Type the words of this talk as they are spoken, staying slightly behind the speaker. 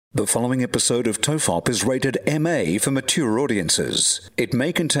The following episode of TOEFOP is rated MA for mature audiences. It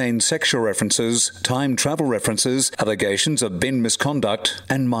may contain sexual references, time travel references, allegations of bin misconduct,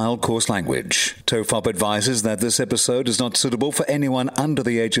 and mild coarse language. TOEFOP advises that this episode is not suitable for anyone under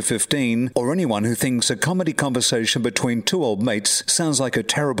the age of 15 or anyone who thinks a comedy conversation between two old mates sounds like a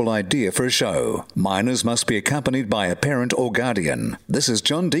terrible idea for a show. Minors must be accompanied by a parent or guardian. This is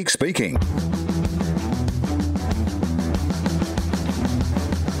John Deek speaking.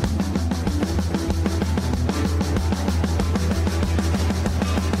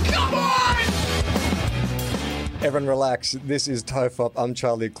 Everyone relax. This is TOEFOP. I'm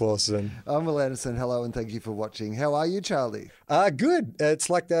Charlie Clausen. I'm Will Anderson. Hello and thank you for watching. How are you, Charlie? Good. It's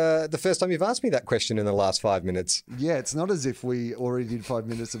like the first time you've asked me that question in the last 5 minutes. Yeah, it's not as if we already did 5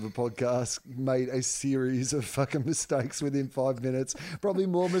 minutes of a podcast, made a series of fucking mistakes within 5 minutes. Probably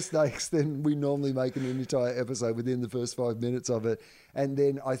more mistakes than we normally make in an entire episode within the first 5 minutes of it. And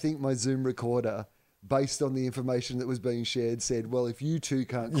then I think my Zoom recorder, based on the information that was being shared, said, well, if you two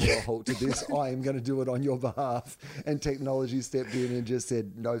can't call a halt to this, I am going to do it on your behalf. And technology stepped in and just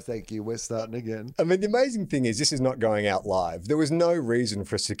said, no, thank you, we're starting again. I mean, the amazing thing is this is not going out live. There was no reason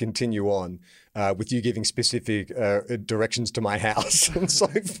for us to continue on with you giving specific directions to my house and so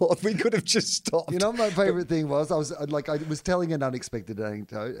forth. We could have just stopped. You know, my favorite thing was I was telling an unexpected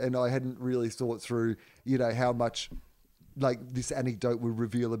anecdote, and I hadn't really thought through, you know, how much this anecdote would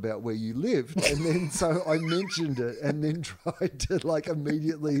reveal about where you lived. And then so I mentioned it and then tried to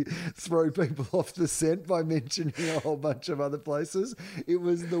immediately throw people off the scent by mentioning a whole bunch of other places. It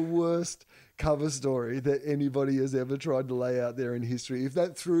was the worst cover story that anybody has ever tried to lay out there in history. If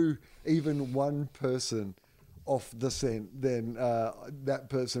that threw even one person off the scent, then that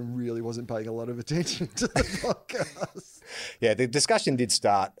person really wasn't paying a lot of attention to the podcast. Yeah, the discussion did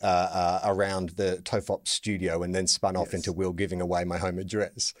start around the TOEFOP studio and then spun off into Will giving away my home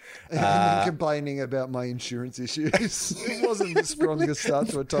address. And then complaining about my insurance issues. It wasn't the strongest start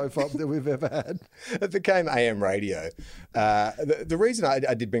to a TOEFOP that we've ever had. It became AM radio. The reason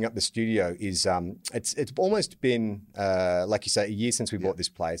I did bring up the studio is it's almost been, like you say, a year since we bought this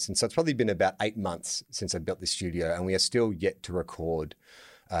place. And so it's probably been about 8 months since I built this studio, and we are still yet to record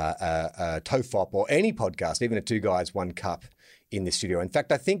a TOEFOP or any podcast, even a Two Guys, One Cup in this studio. In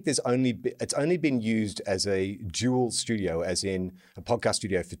fact, I think it's only been used as a dual studio, as in a podcast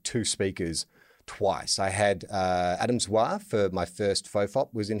studio for two speakers twice. I had Adam Zwar for my first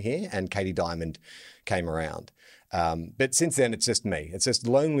FOFOP was in here, and Katie Diamond came around. But since then, it's just me. It's just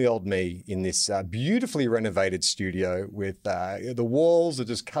lonely old me in this beautifully renovated studio with the walls are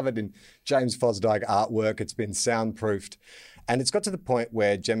just covered in James Fosdyke artwork. It's been soundproofed. And it's got to the point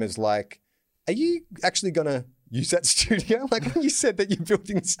where Gemma's like, are you actually going to use that studio? Like when you said that you're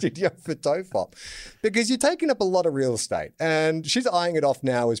building a studio for TOEFOP, because you're taking up a lot of real estate, and she's eyeing it off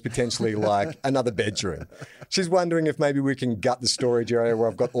now as potentially like another bedroom. She's wondering if maybe we can gut the storage area where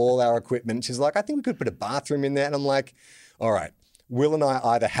I've got all our equipment. She's like, I think we could put a bathroom in there. And I'm like, all right, Will and I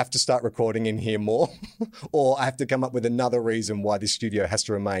either have to start recording in here more or I have to come up with another reason why this studio has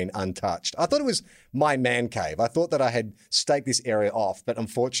to remain untouched. I thought it was my man cave. I thought that I had staked this area off, but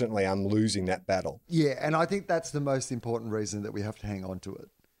unfortunately I'm losing that battle. Yeah, and I think that's the most important reason that we have to hang on to it.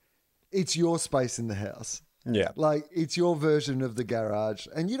 It's your space in the house. Yeah. It's your version of the garage,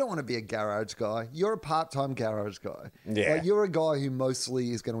 and you don't want to be a garage guy. You're a part-time garage guy. Yeah. You're a guy who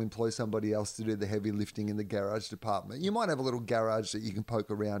mostly is going to employ somebody else to do the heavy lifting in the garage department. You might have a little garage that you can poke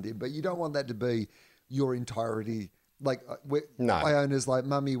around in, but you don't want that to be your entirety. No. My owner's like,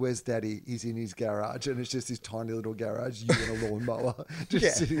 Mummy, where's Daddy? He's in his garage, and it's just this tiny little garage, you and a lawnmower,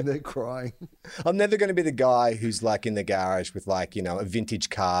 just sitting there crying. I'm never going to be the guy who's in the garage with a vintage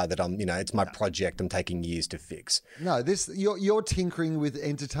car that it's my project I'm taking years to fix. No, you're tinkering with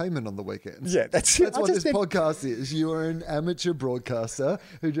entertainment on the weekends. Yeah, that's what this podcast is. You are an amateur broadcaster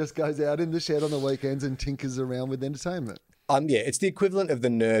who just goes out in the shed on the weekends and tinkers around with entertainment. It's the equivalent of the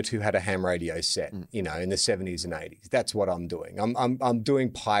nerd who had a ham radio set, in the 70s and 80s. That's what I'm doing. I'm doing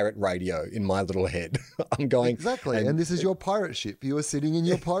pirate radio in my little head. I'm going... Exactly. And this is your pirate ship. You are sitting in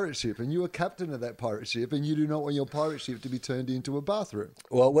your pirate ship, and you are captain of that pirate ship, and you do not want your pirate ship to be turned into a bathroom.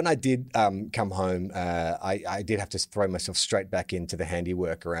 Well, when I did come home, I did have to throw myself straight back into the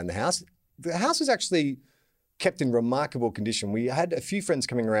handiwork around the house. The house was actually kept in remarkable condition. We had a few friends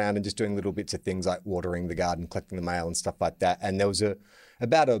coming around and just doing little bits of things like watering the garden, collecting the mail and stuff like that. And there was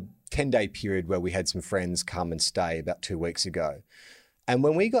about a 10-day period where we had some friends come and stay about 2 weeks ago. And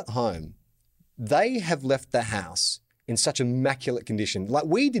when we got home, they have left the house in such immaculate condition.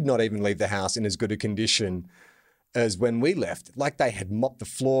 We did not even leave the house in as good a condition as when we left. They had mopped the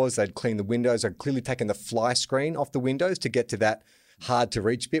floors, they'd cleaned the windows, they'd clearly taken the fly screen off the windows to get to that hard to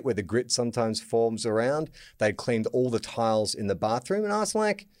reach bit where the grit sometimes forms around. They'd cleaned all the tiles in the bathroom. And I was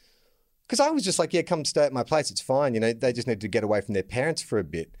like, because I was just like, yeah, come stay at my place. It's fine. You know, they just need to get away from their parents for a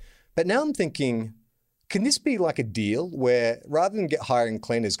bit. But now I'm thinking, can this be like a deal where rather than get hiring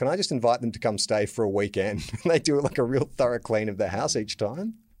cleaners, can I just invite them to come stay for a weekend? And they do like a real thorough clean of their house each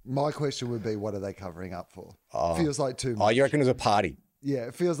time? My question would be, what are they covering up for? Feels like too much. Oh, you reckon it was a party? Yeah,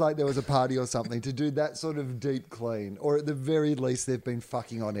 it feels like there was a party or something to do that sort of deep clean, or at the very least, they've been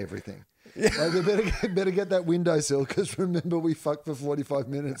fucking on everything. Yeah. Like they better get that windowsill, because remember, we fucked for 45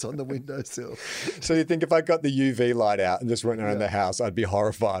 minutes on the windowsill. So you think if I got the UV light out and just went around the house, I'd be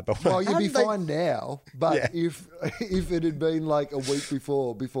horrified. But well, you'd be fine now, but if it had been like a week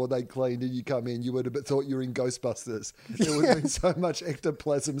before they'd cleaned and you come in, you would have thought you were in Ghostbusters. There would have been so much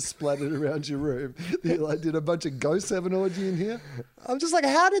ectoplasm splattered around your room. You're like, did a bunch of ghosts have an orgy in here? I'm just like,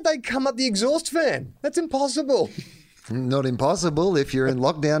 how did they come up the exhaust fan? That's impossible. Not impossible. If you're in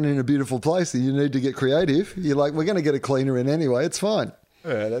lockdown in a beautiful place and you need to get creative, you're like, we're going to get a cleaner in anyway. It's fine.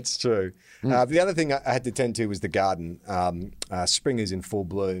 Yeah, that's true. The other thing I had to tend to was the garden. Spring is in full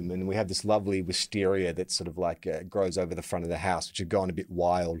bloom, and we have this lovely wisteria that sort of like grows over the front of the house, which had gone a bit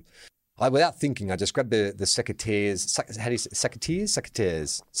wild. Without thinking, I just grabbed the secateurs. How do you say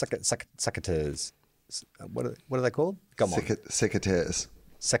secateurs? Secateurs. What are they called? Come on. Secateurs.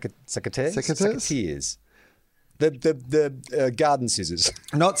 Secateurs? Secateurs? The garden scissors.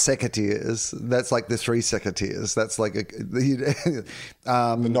 Not secateurs. That's like the three secateurs. That's like the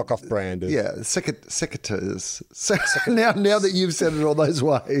knockoff brand. Yeah, secateurs. Now that you've said it all those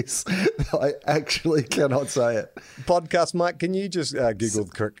ways, I actually cannot say it. Podcast Mike, can you just Google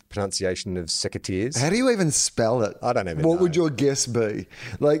the correct pronunciation of secateurs? How do you even spell it? I don't even know. What would your guess be?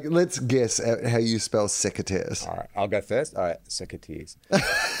 Like, let's guess at how you spell secateurs. All right, I'll go first. All right, secateurs.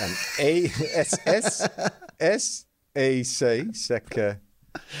 S-E-C, Seca,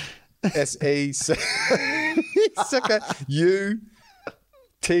 S-E-C, Seca, U-T-I-E-R-S.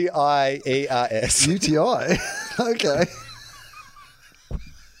 U-T-I? Okay.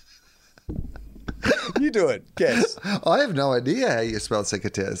 You do it. Guess. I have no idea how you spell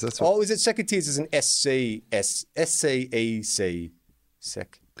secateurs. That's what... Oh, is it secateurs as an S-C-E-C,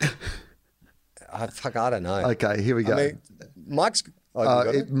 sec? I don't know. Okay, here we go. I mean, Mike's...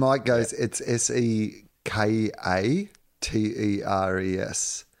 Mike goes, it's S-E-K-A-T-E-R-E-S.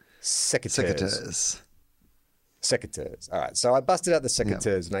 Secateurs. Secateurs. All right. So I busted out the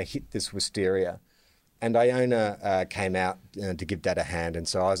secateurs and I hit this wisteria. And Iona came out to give Dad a hand. And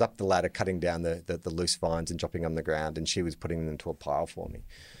so I was up the ladder cutting down the loose vines and dropping them on the ground. And she was putting them into a pile for me.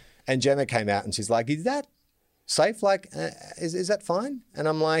 And Gemma came out and she's like, is that safe? Like, is that fine? And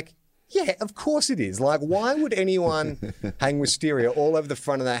I'm like, yeah, of course it is. Like, why would anyone hang wisteria all over the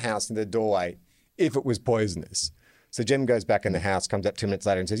front of their house in the doorway if it was poisonous? So Jem goes back in the house, comes up 2 minutes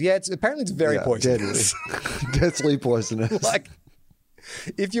later and says, yeah, apparently it's very poisonous. Deadly poisonous. Like,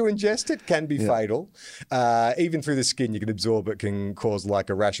 if you ingest it, can be fatal. Even through the skin, you can absorb it, can cause like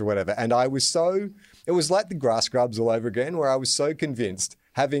a rash or whatever. And it was like the grass scrubs all over again, where I was so convinced,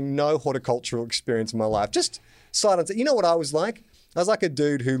 having no horticultural experience in my life, just silence. You know what I was like? I was like a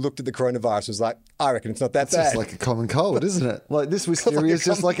dude who looked at the coronavirus and was like, I reckon it's not that bad. It's just like a common cold, isn't it? Like this wisteria is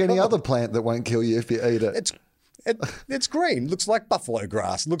just like any other plant that won't kill you if you eat it. It's green. Looks like buffalo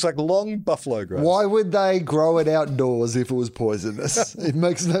grass. Looks like long buffalo grass. Why would they grow it outdoors if it was poisonous? It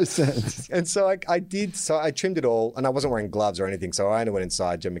makes no sense. And so I did. So I trimmed it all, and I wasn't wearing gloves or anything. So I only went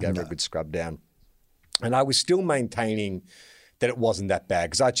inside. Jimmy gave her a good scrub down, and I was still maintaining that it wasn't that bad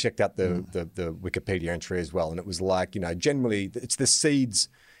because I checked out the Wikipedia entry as well, and it was like, generally it's the seeds.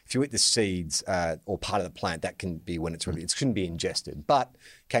 If you eat the seeds or part of the plant, that can be when it shouldn't be ingested, but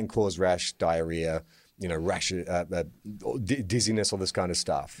can cause rash, diarrhea, rash, dizziness, all this kind of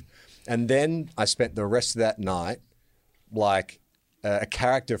stuff. And then I spent the rest of that night like a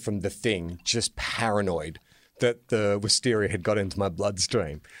character from The Thing, just paranoid that the wisteria had got into my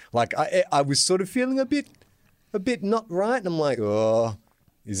bloodstream. Like I was sort of feeling a bit not right. And I'm like, oh,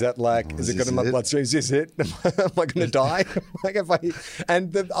 is that like, is it got in my bloodstream? Is this it? Am I going to die?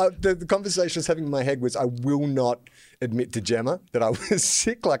 And the conversation I was having in my head was, I will not admit to Gemma that I was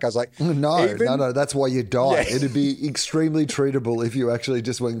sick. Like I was like, no, that's why you died. Yeah. It'd be extremely treatable if you actually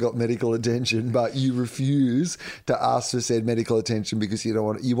just went and got medical attention, but you refuse to ask for said medical attention because you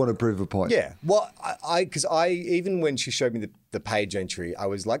want to prove a point. Yeah. Well, because even when she showed me the page entry, I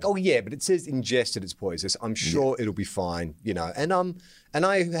was like, oh yeah, but it says ingested, it's poisonous. I'm sure it'll be fine, And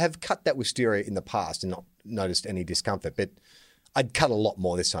I have cut that wisteria in the past and not noticed any discomfort, but I'd cut a lot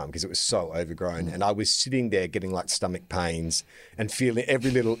more this time because it was so overgrown. And I was sitting there getting like stomach pains and feeling every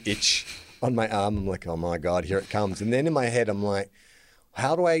little itch on my arm. I'm like, oh my God, here it comes. And then in my head, I'm like,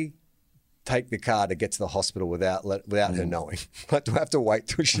 how do I take the car to get to the hospital without her knowing? Like, do I have to wait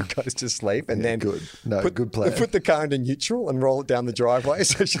till she goes to sleep and then good. No, good plan. Put the car into neutral and roll it down the driveway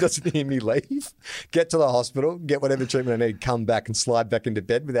so she doesn't hear me leave? Get to the hospital, get whatever treatment I need, come back and slide back into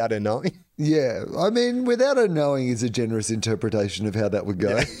bed without her knowing? Yeah, I mean, without her knowing is a generous interpretation of how that would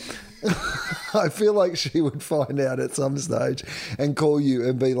go. Yeah. I feel like she would find out at some stage and call you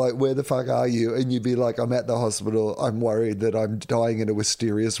and be like, where the fuck are you? And you'd be like, I'm at the hospital. I'm worried that I'm dying in a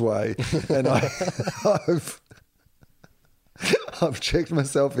mysterious way. And I've checked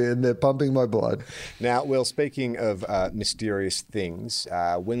myself in. They're pumping my blood. Now, well, speaking of mysterious things,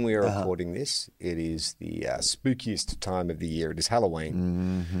 when we are recording this, it is the spookiest time of the year. It is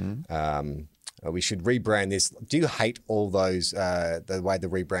Halloween. Mm-hmm. We should rebrand this. Do you hate all those, the way the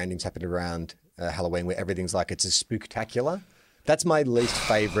rebrandings happen around Halloween where everything's like it's a spooktacular? That's my least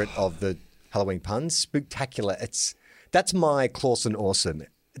favourite of the Halloween puns. Spooktacular. That's my Clawson awesome.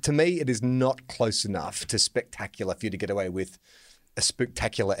 To me, it is not close enough to spectacular for you to get away with a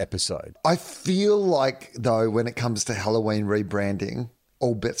spooktacular episode. I feel like, though, when it comes to Halloween rebranding,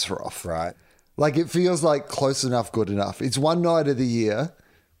 all bets are off. Right. Like, it feels like close enough, good enough. It's one night of the year.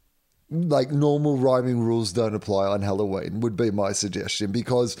 Like, normal rhyming rules don't apply on Halloween would be my suggestion,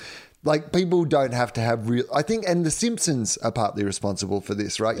 because like, people don't have to have real, I think, and The Simpsons are partly responsible for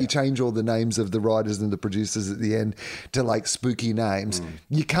this, right? Yeah. You change all the names of the writers and the producers at the end to like spooky names.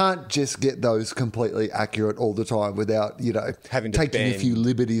 You can't just get those completely accurate all the time without, having to taking a few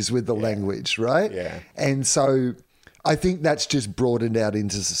liberties with the language, right? Yeah. And so I think that's just broadened out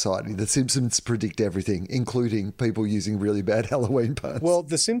into society. The Simpsons predict everything, including people using really bad Halloween puns. Well,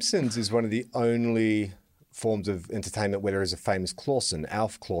 The Simpsons is one of the only forms of entertainment where there is a famous Clawson.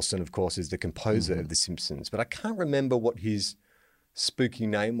 Alf Clawson, of course, is the composer of The Simpsons, but I can't remember what his spooky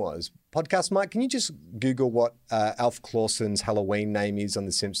name was. Podcast Mike, can you just Google what Alf Clawson's Halloween name is on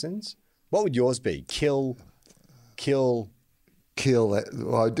The Simpsons? What would yours be? Kill. I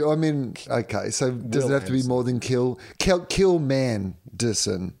mean, okay, so does it have to be more than kill? Kill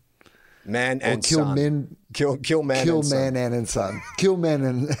Manderson. Man and kill son. Men, kill man kill and man son. and son. Kill man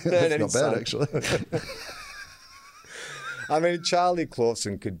and... That's not bad, son. actually. I mean, Charlie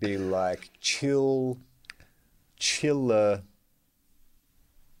Clawson could be like chiller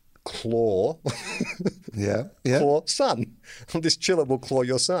claw. Yeah. Claw son. This chiller will claw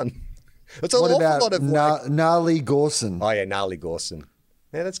your son. It's an what awful about lot of Gnarly Gorson? Oh, yeah, Gnarly Gorson.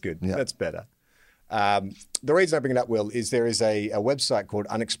 Yeah, that's good. Yeah. That's better. The reason I bring it up, Will, is there is a website called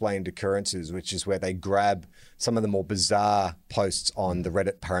Unexplained Occurrences, which is where they grab some of the more bizarre posts on the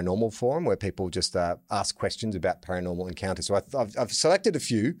Reddit Paranormal Forum, where people just ask questions about paranormal encounters. So I've selected a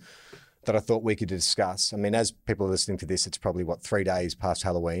few that I thought we could discuss. I mean, as people are listening to this, it's probably, 3 days past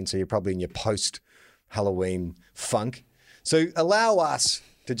Halloween, so you're probably in your post-Halloween funk. So allow us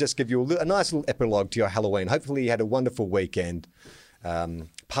to just give you a nice little epilogue to your Halloween. Hopefully you had a wonderful weekend.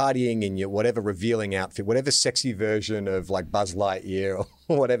 Partying in your whatever revealing outfit, whatever sexy version of like Buzz Lightyear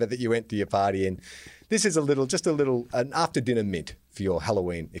or whatever that you went to your party in. This is an after dinner mint for your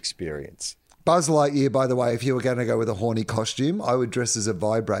Halloween experience. Buzz Lightyear, by the way, if you were going to go with a horny costume, I would dress as a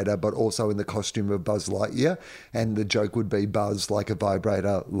vibrator, but also in the costume of Buzz Lightyear. And the joke would be Buzz like a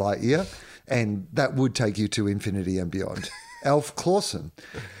vibrator Lightyear. And that would take you to infinity and beyond. Alf Clawson.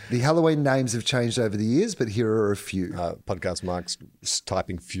 The Halloween names have changed over the years, but here are a few. Podcast Mike's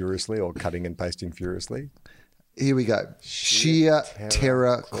typing furiously or cutting and pasting furiously. Here we go. Sheer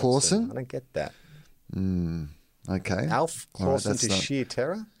Terror Clawson. I don't get that. Okay. Alf Clawson to Sheer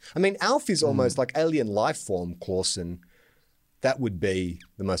Terror? I mean, Alf is almost like alien life form Clawson. That would be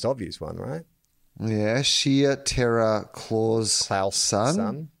the most obvious one, right? Yeah. Sheer Terror Claw's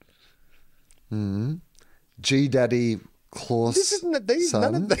son. G-Daddy Claw's none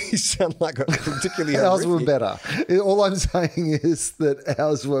of these sound like a particularly Ours horrific. were better. All I'm saying is that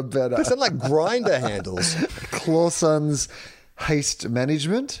ours were better. They sound like grinder handles. Clawson's Haste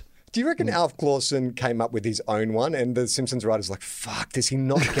Management. Do you reckon Alf Clawson came up with his own one and the Simpsons writers like, fuck, does he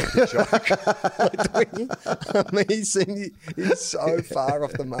not get the joke? I mean, he's so far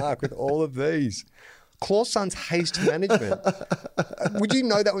off the mark with all of these. Clawson's Haste Management. Would you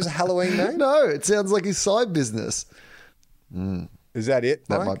know that was a Halloween name? No, it sounds like his side business. Is that it,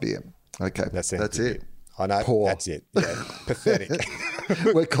 Mike? That might be it. Okay, that's it. I know. Poor. That's it. Yeah. Pathetic.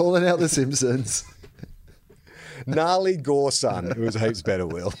 We're calling out the Simpsons. Gnarly Gorson. It was heaps better,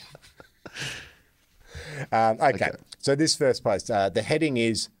 Will. Okay. So this first post, the heading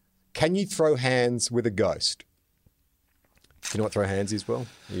is, can you throw hands with a ghost? Do you know what throw hands is, Will?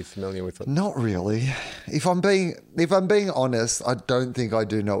 Are you familiar with it? Not really. If I'm being honest, I don't think I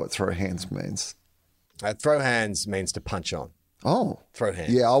do know what throw hands means. Throw hands means to punch on. Oh. Throw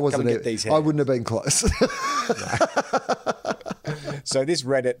hands. Yeah, I wasn't. Come and get these I hands. wouldn't have been close. So this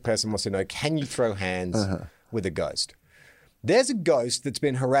Reddit person wants to know, can you throw hands with a ghost? There's a ghost that's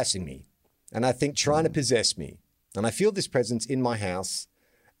been harassing me and I think trying to possess me. And I feel this presence in my house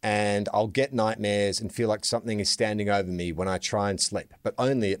and I'll get nightmares and feel like something is standing over me when I try and sleep, but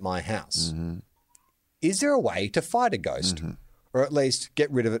only at my house. Is there a way to fight a ghost or at least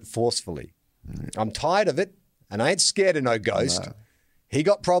get rid of it forcefully? I'm tired of it and I ain't scared of no ghost. No. He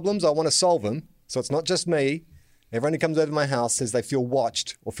got problems. I want to solve them. So it's not just me. Everyone who comes over to my house says they feel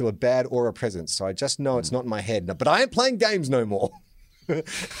watched or feel a bad aura presence. So I just know it's not in my head. But I ain't playing games no more.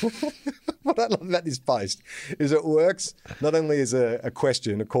 What I love about this post is it works not only as a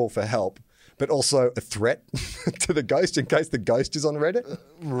question, a call for help, but also a threat to the ghost in case the ghost is on Reddit.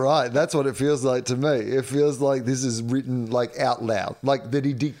 Right. That's what it feels like to me. It feels like this is written like out loud, like that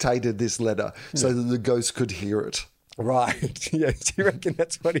he dictated this letter so that the ghost could hear it. Right. Yeah. Do you reckon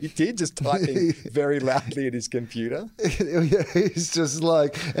that's what he did? Just typing very loudly at his computer? Yeah, he's just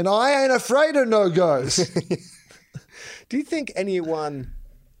like, and I ain't afraid of no ghost. Do you think anyone,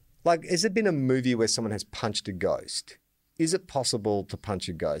 like, has there been a movie where someone has punched a ghost? Is it possible to punch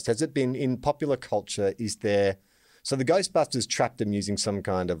a ghost? Has it been in popular culture? Is there, so the Ghostbusters trapped them using some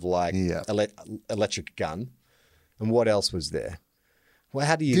kind of like electric gun. And what else was there? Well,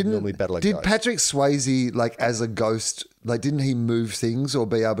 how do you normally battle a ghost? Did Patrick Swayze, like, as a ghost, like, didn't he move things or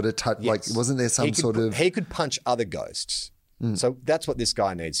be able to touch? Yes. Like, wasn't there some sort of... He could punch other ghosts. So that's what this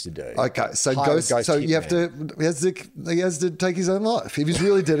guy needs to do. Okay, so so you have to he has to take his own life if he's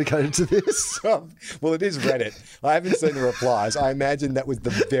really dedicated to this. Well, it is Reddit. I haven't seen the replies. I imagine that was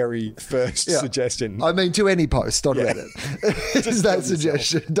the very first suggestion. I mean, to any post on Reddit, is that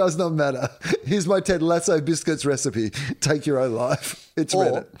suggestion. Does not matter. Here's my Ted Lasso biscuits recipe. Take your own life. It's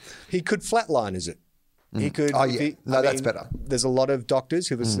Reddit. He could flatline, it? He could. That's better. There's a lot of doctors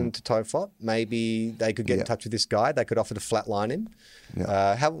who listen to Tofop. Maybe they could get in touch with this guy. They could offer to flatline him.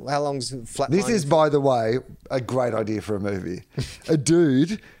 Yeah. How long's flatline? This is, by the way, a great idea for a movie. A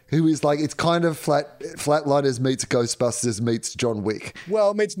dude who is like, it's kind of Flatliners meets Ghostbusters meets John Wick.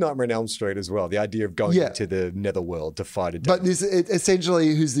 Well, it meets Nightmare on Elm Street as well. The idea of going into the netherworld to fight a demon. But this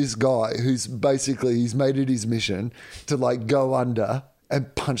essentially, who's this guy who's basically, he's made it his mission to like go under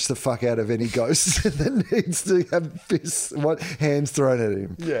and punch the fuck out of any ghost that needs to have hands thrown at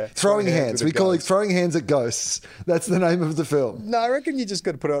him. Yeah. Throwing hands. We call it throwing hands at ghosts. That's the name of the film. No, I reckon you just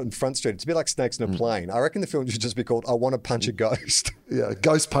got to put it out in Front Street. It's a bit like Snakes in a Plane. I reckon the film should just be called I Want to Punch a Ghost. Yeah,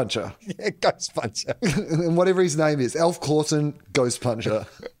 Ghost Puncher. Yeah, Ghost Puncher. And whatever his name is, Alf Clawson, Ghost Puncher.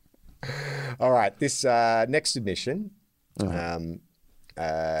 All right, this next submission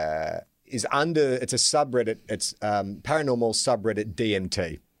is under, it's a subreddit, it's paranormal subreddit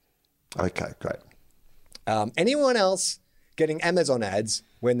DMT. Okay, great. Anyone else getting Amazon ads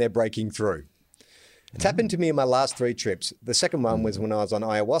when they're breaking through? It's happened to me in my last 3 trips. The second one was when I was on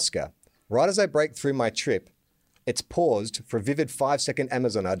ayahuasca. Right as I break through my trip, it's paused for a vivid 5-second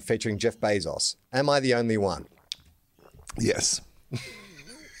Amazon ad featuring Jeff Bezos. Am I the only one? Yes.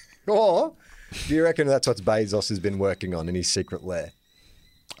 Or do you reckon that's what Bezos has been working on in his secret lair?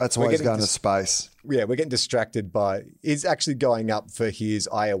 That's why he's going to space. Yeah, we're getting distracted by... He's actually going up for his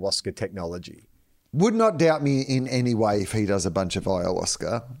ayahuasca technology. Would not doubt me in any way if he does a bunch of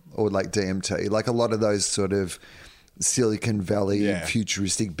ayahuasca or like DMT. Like a lot of those sort of Silicon Valley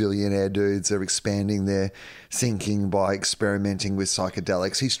futuristic billionaire dudes are expanding their thinking by experimenting with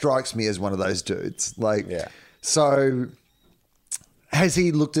psychedelics. He strikes me as one of those dudes. So... has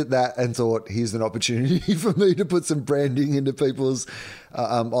he looked at that and thought, here's an opportunity for me to put some branding into people's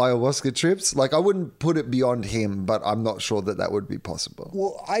ayahuasca trips? Like, I wouldn't put it beyond him, but I'm not sure that would be possible.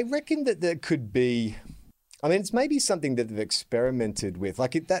 Well, I reckon that there could be... I mean, it's maybe something that they've experimented with.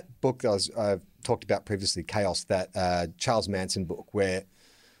 Like that book that I've talked about previously, Chaos, that Charles Manson book, where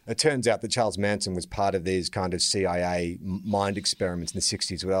it turns out that Charles Manson was part of these kind of CIA mind experiments in the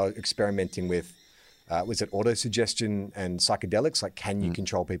 60s where they were experimenting with was it autosuggestion and psychedelics? Like, can you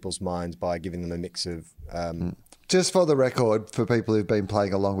control people's minds by giving them a mix of... Just for the record, for people who've been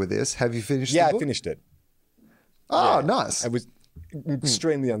playing along with this, have you finished the book? Yeah, I finished it. Oh, nice. It was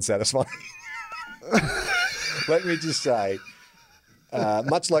extremely unsatisfying. Let me just say,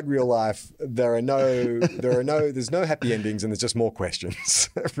 much like real life, there's no happy endings and there's just more questions.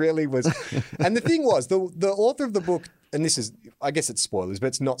 It really was. And the thing was, the author of the book, and this is, I guess it's spoilers, but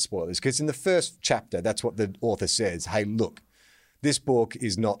it's not spoilers, because in the first chapter, that's what the author says. Hey, look, this book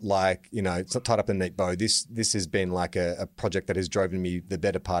is not like, it's not tied up in a neat bow. This has been like a project that has driven me the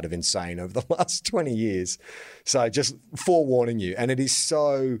better part of insane over the last 20 years. So just forewarning you. And it is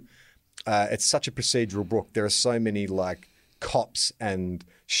so, it's such a procedural book. There are so many like cops and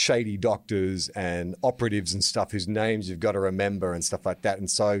shady doctors and operatives and stuff whose names you've got to remember and stuff like that. And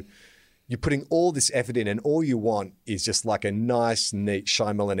so you're putting all this effort in, and all you want is just like a nice, neat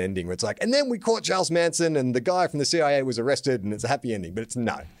Shyamalan ending where it's like, and then we caught Charles Manson and the guy from the CIA was arrested, and it's a happy ending. But it's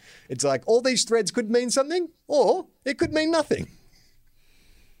no. It's like all these threads could mean something, or it could mean nothing.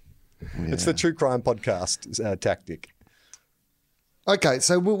 Yeah. It's the true crime podcast tactic. Okay,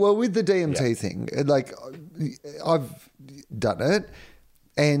 so well, with the DMT thing, like I've done it,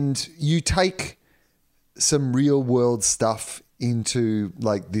 and you take some real world stuff into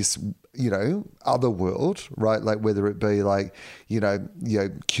like this, other world, right? Like whether it be like,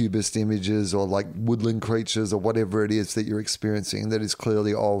 cubist images or like woodland creatures or whatever it is that you're experiencing that is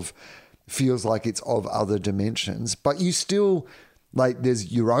clearly feels like it's of other dimensions, but you still, like,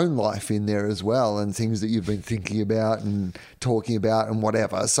 there's your own life in there as well and things that you've been thinking about and talking about and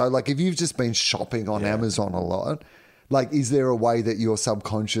whatever. So like if you've just been shopping on Amazon a lot, like is there a way that your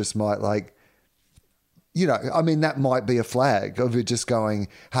subconscious might like, that might be a flag of it just going,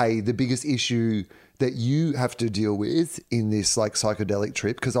 hey, the biggest issue that you have to deal with in this like psychedelic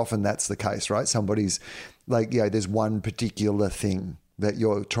trip, because often that's the case, right? Somebody's like, there's one particular thing that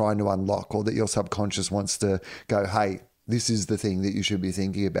you're trying to unlock or that your subconscious wants to go, hey, this is the thing that you should be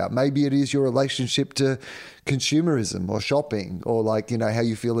thinking about. Maybe it is your relationship to consumerism or shopping or like, how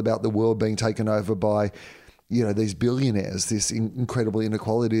you feel about the world being taken over by, these billionaires, this incredible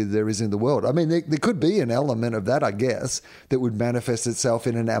inequality there is in the world. I mean, there could be an element of that, I guess, that would manifest itself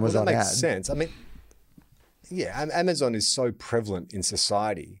in an Amazon ad. That makes sense. I mean, Amazon is so prevalent in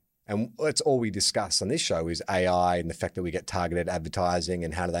society. And that's all we discuss on this show is AI and the fact that we get targeted advertising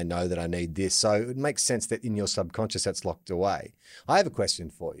and how do they know that I need this. So it makes sense that in your subconscious that's locked away. I have a question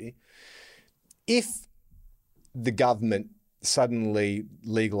for you. If the government suddenly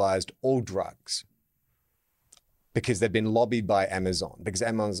legalized all drugs because they've been lobbied by Amazon, because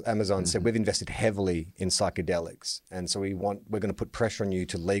Amazon said we've invested heavily in psychedelics, and so we're going to put pressure on you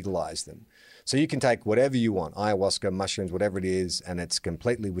to legalize them. So you can take whatever you want, ayahuasca, mushrooms, whatever it is, and it's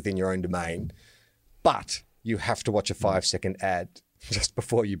completely within your own domain, but you have to watch a 5-second ad just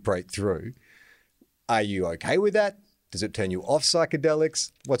before you break through. Are you okay with that? Does it turn you off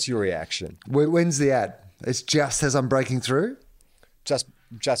psychedelics? What's your reaction? When's the ad? It's just as I'm breaking through?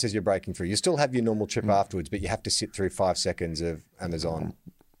 Just as you're breaking through. You still have your normal trip afterwards, but you have to sit through 5 seconds of Amazon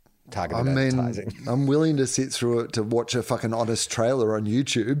targeted advertising. I'm willing to sit through it to watch a fucking honest trailer on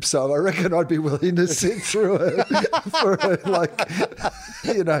YouTube, so I reckon I'd be willing to sit through it for a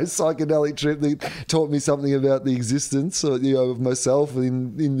psychedelic trip that taught me something about the existence of myself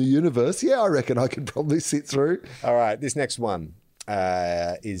in the universe. Yeah, I reckon I could probably sit through. All right, this next one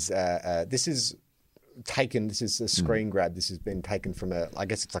is a screen grab. This has been taken from I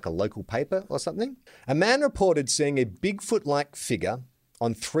guess it's like a local paper or something. A man reported seeing a Bigfoot-like figure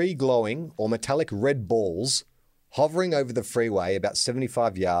on 3 glowing or metallic red balls hovering over the freeway about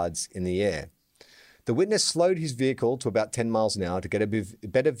 75 yards in the air. The witness slowed his vehicle to about 10 miles an hour to get a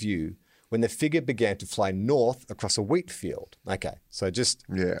better view when the figure began to fly north across a wheat field. Okay, so let's just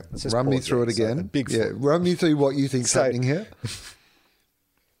run me through it again. So Bigfoot. Yeah, run me through what you think's happening here.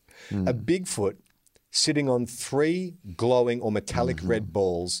 A Bigfoot sitting on 3 glowing or metallic red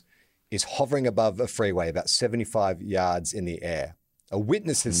balls is hovering above a freeway about 75 yards in the air. A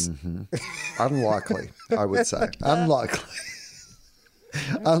witness has... Unlikely, I would say. Unlikely.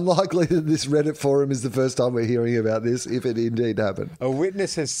 Unlikely that this Reddit forum is the first time we're hearing about this, if it indeed happened. A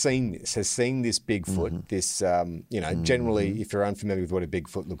witness has seen this Bigfoot, this, generally, if you're unfamiliar with what a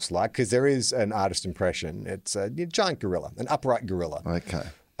Bigfoot looks like, because there is an artist impression, it's a giant gorilla, an upright gorilla. Okay.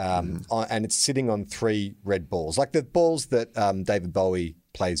 And it's sitting on 3 red balls, like the balls that David Bowie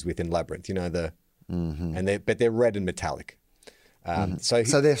plays with in Labyrinth, but they're red and metallic. So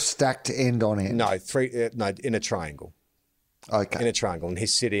they're stacked end on end? No, 3, in a triangle. Okay. In a triangle, and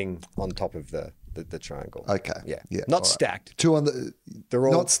he's sitting on top of the triangle. Okay. Yeah. Not stacked. 2 on the... They're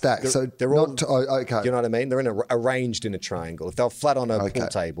all... Not stacked, they're all... okay. You know what I mean? They're arranged in a triangle. If they're flat on a pool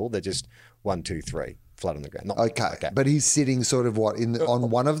table, they're just 1, 2, 3. Flat on the ground. Okay, but he's sitting sort of on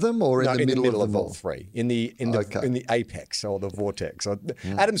one of them or in the middle of all 3, in the apex or the vortex.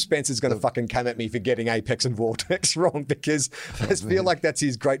 Adam Spencer's going to fucking come at me for getting apex and vortex wrong because I feel like that's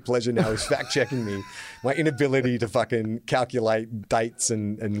his great pleasure now is fact checking me, my inability to fucking calculate dates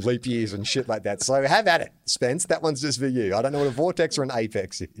and leap years and shit like that. So have at it, Spence. That one's just for you. I don't know what a vortex or an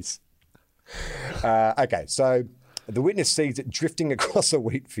apex is. Okay, so the witness sees it drifting across a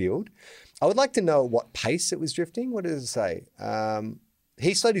wheat field. I would like to know at what pace it was drifting. What does it say?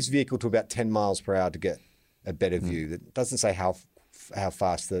 He slowed his vehicle to about 10 miles per hour to get a better view. It doesn't say how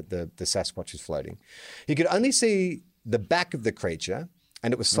fast the Sasquatch is floating. He could only see the back of the creature,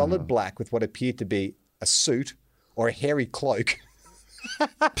 and it was solid black with what appeared to be a suit or a hairy cloak.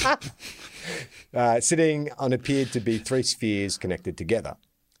 Sitting on appeared to be 3 spheres connected together.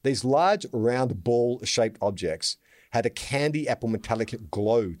 These large, round, ball-shaped objects had a candy apple metallic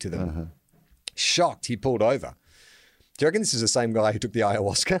glow to them. Shocked, he pulled over. Do you reckon this is the same guy who took the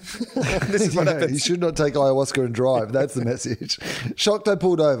ayahuasca? This is what happens. You should not take ayahuasca and drive. That's the message. Shocked, I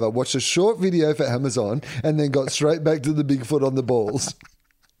pulled over, watched a short video for Amazon, and then got straight back to the Bigfoot on the balls.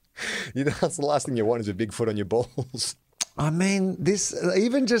 You know, that's the last thing you want is a Bigfoot on your balls. I mean, this,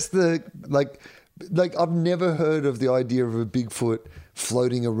 even just the, like I've never heard of the idea of a Bigfoot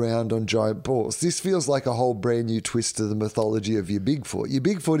floating around on giant balls. This feels like a whole brand new twist to the mythology of your Bigfoot. Your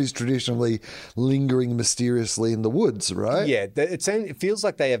Bigfoot is traditionally lingering mysteriously in the woods, right? Yeah, it feels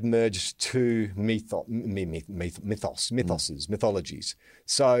like they have merged two mythologies.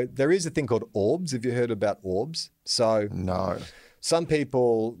 So there is a thing called orbs. Have you heard about orbs? So No. some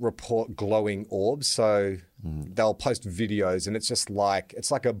people report glowing orbs. So they'll post videos and it's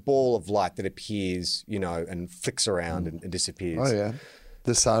like a ball of light that appears, you know, and flicks around and disappears. Oh, yeah.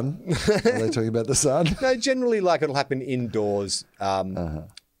 The sun. Are they talking about the sun? No, generally, like it'll happen indoors.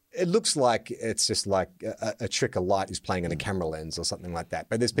 It looks like it's just like a trick of light is playing on a camera lens or something like that.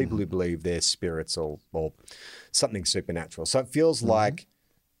 But there's people who believe they're spirits or something supernatural. So it feels like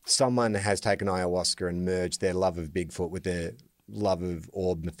someone has taken ayahuasca and merged their love of Bigfoot with their love of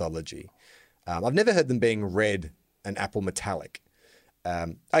orb mythology. I've never heard them being red and apple metallic.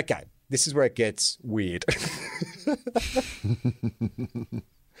 Okay, this is where it gets weird.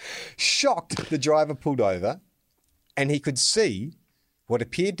 Shocked, the driver pulled over and he could see what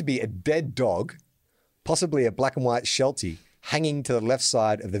appeared to be a dead dog, possibly a black and white Sheltie, hanging to the left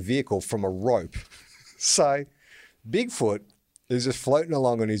side of the vehicle from a rope. So Bigfoot is just floating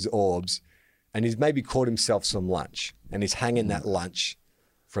along on his orbs and he's maybe caught himself some lunch and he's hanging that lunch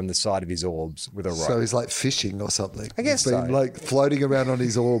from the side of his orbs with a rope. So he's like fishing or something. I guess He's been so. like floating around on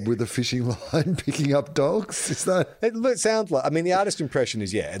his orb with a fishing line, picking up dogs. Is that? It sounds like, I mean, the artist impression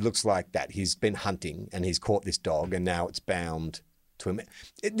is, it looks like that. He's been hunting and he's caught this dog and now it's bound to him.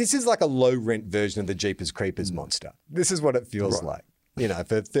 This is like a low rent version of the Jeepers Creepers monster. This is what it feels like. You know,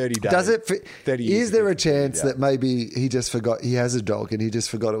 for 30 days. Does it? 30 years. Is there a chance that maybe he just forgot he has a dog and he just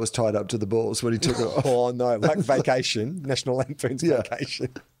forgot it was tied up to the balls when he took it off? Oh no, like Vacation, National Lampoon's Vacation.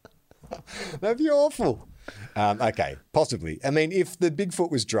 That'd be awful. Okay, possibly. I mean, if the Bigfoot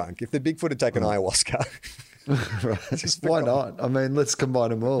was drunk, if the Bigfoot had taken ayahuasca. Why not? I mean, let's combine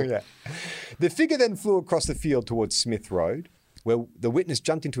them all. Yeah. The figure then flew across the field towards Smith Road, where the witness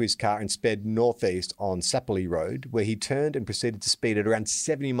jumped into his car and sped northeast on Sapperley Road, where he turned and proceeded to speed at around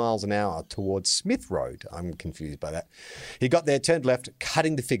 70 miles an hour towards Smith Road. I'm confused by that. He got there, turned left,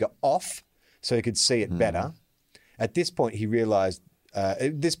 cutting the figure off so he could see it better. At this point, he realized,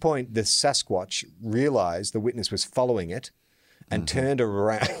 the Sasquatch realized the witness was following it and turned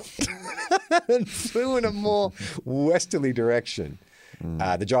around and flew in a more westerly direction.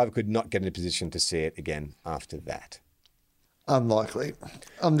 The driver could not get in a position to see it again after that. Unlikely.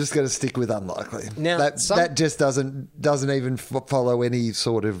 I'm just going to stick with unlikely. Now, that just doesn't even follow any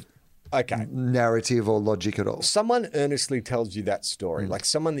sort of narrative or logic at all. Someone earnestly tells you that story, like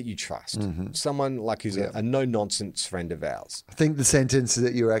someone that you trust, someone like who's a no-nonsense friend of ours. I think the sentence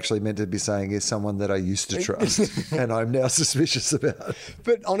that you're actually meant to be saying is someone that I used to trust and I'm now suspicious about.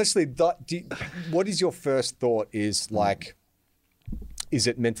 But honestly, what is your first thought is like, is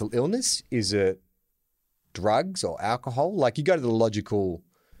it mental illness? Is it drugs or alcohol? Like you go to the logical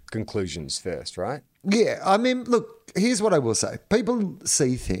conclusions first, right? Yeah. I mean, look, here's what I will say. People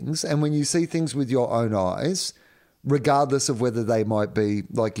see things, and when you see things with your own eyes, regardless of whether they might be,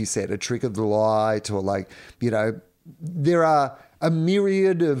 like you said, a trick of the light or like, you know, there are a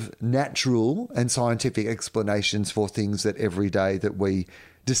myriad of natural and scientific explanations for things that every day that we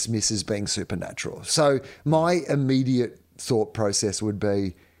dismiss as being supernatural. So my immediate thought process would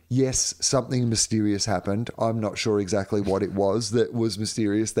be, yes, something mysterious happened. I'm not sure exactly what it was that was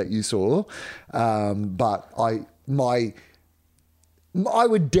mysterious that you saw, but I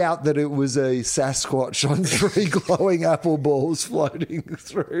would doubt that it was a Sasquatch on 3 glowing apple balls floating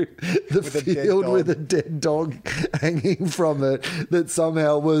through the field with a dead dog hanging from it that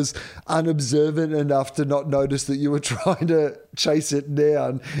somehow was unobservant enough to not notice that you were trying to chase it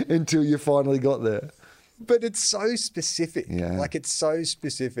down until you finally got there. But it's so specific. Yeah. Like it's so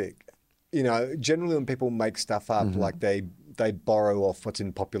specific. You know, generally when people make stuff up, like they borrow off what's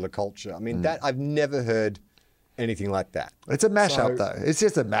in popular culture. I mean, that I've never heard anything like that. It's a mashup, though. It's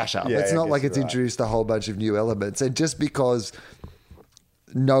just a mashup. Yeah, it's I not guess like it's you're right. introduced a whole bunch of new elements. And just because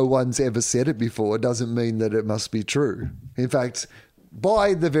no one's ever said it before doesn't mean that it must be true. In fact,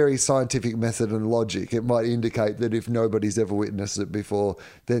 by the very scientific method and logic, it might indicate that if nobody's ever witnessed it before,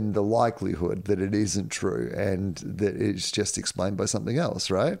 then the likelihood that it isn't true and that it's just explained by something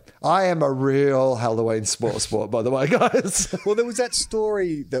else, right? I am a real Halloween sport, by the way, guys. Well, there was that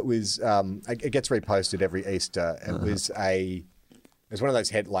story that was, it gets reposted every Easter. It was one of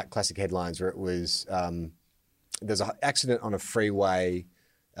those classic headlines where it was, there's an accident on a freeway.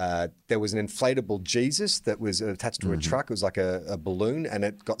 There was an inflatable Jesus that was attached to a truck. It was like a balloon, and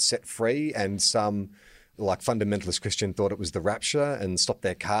it got set free. And some fundamentalist Christian thought it was the rapture and stopped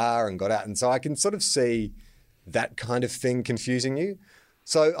their car and got out. And so I can sort of see that kind of thing confusing you.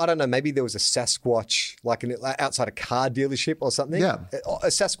 So I don't know. Maybe there was a Sasquatch outside a car dealership or something. Yeah, a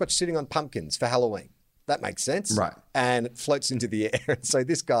Sasquatch sitting on pumpkins for Halloween. That makes sense. Right. And it floats into the air. And so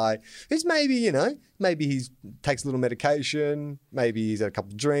this guy is maybe he takes a little medication, maybe he's had a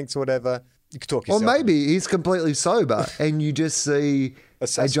couple of drinks or whatever. You could talk yourself. Or maybe he's completely sober and you just see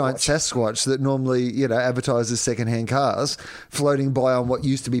a giant Sasquatch that normally, advertises secondhand cars floating by on what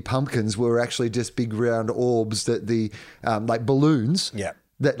used to be pumpkins were actually just big round orbs that like balloons. Yeah.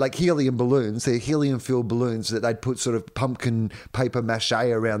 That like helium balloons, they're helium-filled balloons that they'd put sort of pumpkin paper mache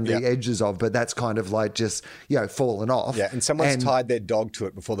around the edges of, but that's kind of like just, fallen off. Yeah, and someone's tied their dog to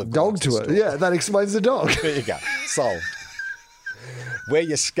it before they've dog to it. Yeah, that explains the dog. There you go. Solved. Wear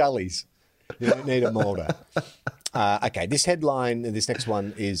your Scullies. You don't need a Mulder. Okay, this next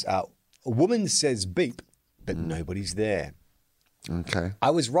one is a woman says beep, but nobody's there. Okay. I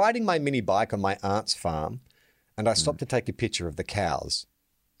was riding my mini bike on my aunt's farm, and I stopped to take a picture of the cows.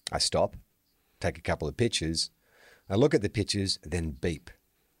 I stop, take a couple of pictures. I look at the pictures, then beep.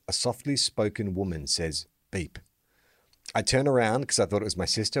 A softly spoken woman says beep. I turn around because I thought it was my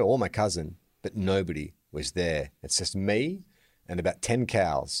sister or my cousin, but nobody was there. It's just me and about 10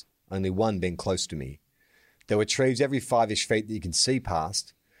 cows, only one being close to me. There were trees every 5-ish feet that you can see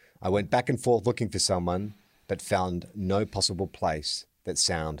past. I went back and forth looking for someone, but found no possible place that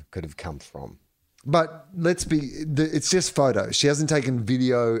sound could have come from. But it's just photos. She hasn't taken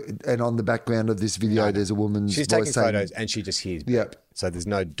video, and on the background of this video, there's a woman's She's voice taking photos, and she just hears beep. Yep. So there's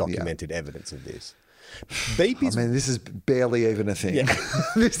no documented evidence of this. Beep is... I mean, this is barely even a thing. Yeah.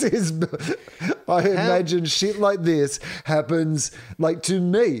 I imagine shit like this happens, like, to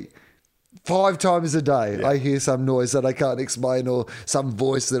me, 5 times a day. Yeah. I hear some noise that I can't explain or some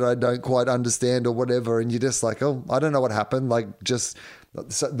voice that I don't quite understand or whatever, and you're just like, oh, I don't know what happened. Like, just...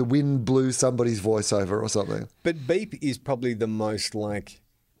 the wind blew somebody's voice over or something. But beep is probably the most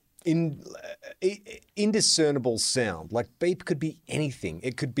indiscernible sound. Like beep could be anything.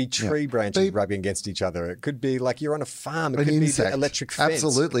 It could be tree branches rubbing against each other. It could be like you're on a farm. It could be the electric fence.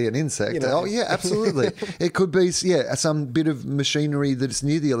 Absolutely, an insect. Oh yeah, absolutely. It could be some bit of machinery that's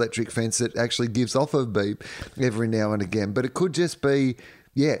near the electric fence that actually gives off a beep every now and again. But it could just be...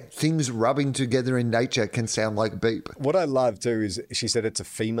 things rubbing together in nature can sound like beep. What I love too is she said it's a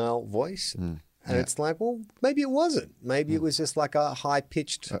female voice. And it's like, well, maybe it wasn't. Maybe it was just like a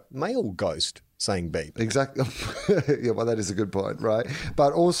high-pitched male ghost saying beep. Exactly. Yeah, well, that is a good point, right?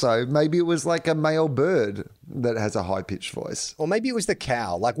 But also, maybe it was like a male bird that has a high-pitched voice. Or maybe it was the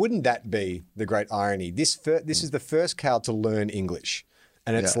cow. Like, wouldn't that be the great irony? This is the first cow to learn English.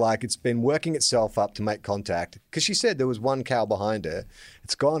 And it's like it's been working itself up to make contact. Because she said there was one cow behind her.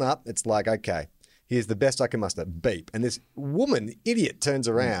 It's gone up. It's like, okay, here's the best I can muster. Beep. And this woman, idiot, turns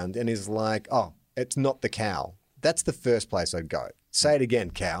around and is like, oh, it's not the cow. That's the first place I'd go. Say it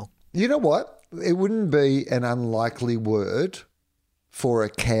again, cow. You know what? It wouldn't be an unlikely word for a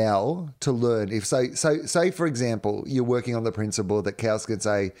cow to learn. If say for example, you're working on the principle that cows can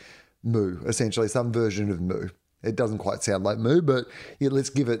say moo, essentially some version of moo. It doesn't quite sound like moo, but let's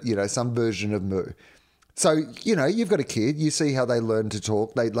give it, some version of moo. So, you've got a kid, you see how they learn to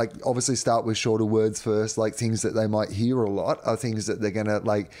talk. They obviously start with shorter words first, like things that they might hear a lot are things that they're going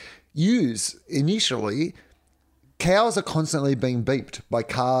to use initially. Cows are constantly being beeped by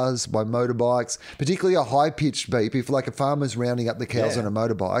cars, by motorbikes, particularly a high-pitched beep. If a farmer's rounding up the cows on a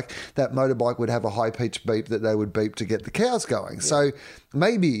motorbike, that motorbike would have a high-pitched beep that they would beep to get the cows going. Yeah. So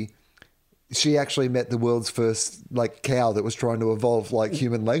maybe... she actually met the world's first cow that was trying to evolve like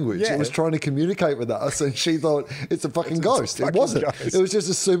human language. Yeah. It was trying to communicate with us, and she thought it's a fucking ghost. It wasn't. Ghost. It was just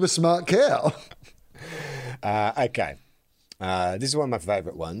a super smart cow. Okay. This is one of my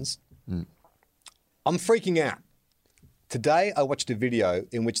favourite ones. I'm freaking out. Today I watched a video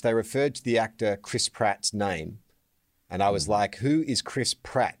in which they referred to the actor Chris Pratt's name, and I was like, who is Chris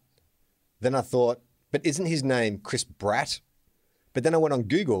Pratt? Then I thought, but isn't his name Chris Bratt? But then I went on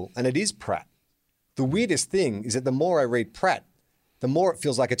Google and it is Pratt. The weirdest thing is that the more I read Pratt, the more it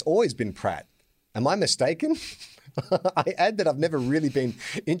feels like it's always been Pratt. Am I mistaken? I add that I've never really been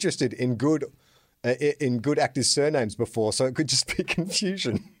interested in good actors' surnames before, so it could just be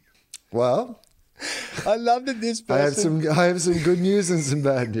confusion. Well, I love that this person I have some good news and some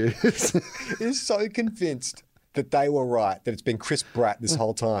bad news. is so convinced that they were right, that it's been Chris Pratt this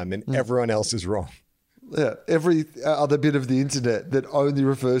whole time and everyone else is wrong. Yeah, every other bit of the internet that only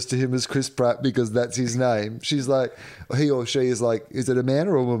refers to him as Chris Pratt because that's his name. She's like, he or she is like, is it a man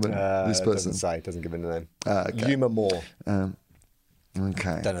or a woman? This person Doesn't say, doesn't give it a name. Okay. Yuma Moore. Okay.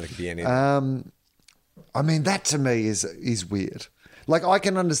 Don't know if it could be any. I mean, that to me is weird. Like, I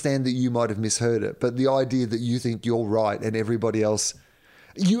can understand that you might have misheard it, but the idea that you think you're right and everybody else,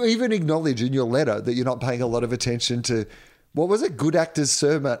 you even acknowledge in your letter that you're not paying a lot of attention to, what was it? Good actors'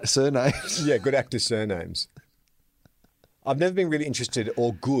 surnames. Yeah, good actors' surnames. I've never been really interested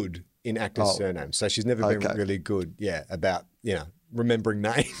or good in actors' surnames. So she's never been really good, about, remembering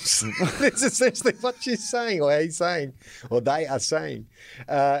names. It's essentially what she's saying or he's saying or they are saying.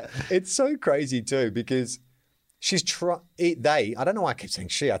 It's so crazy too because she's I don't know why I keep saying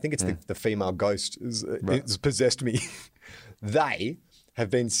she. I think it's the female ghost has possessed me. They have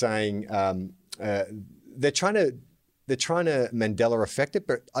been saying they're trying to Mandela effect it,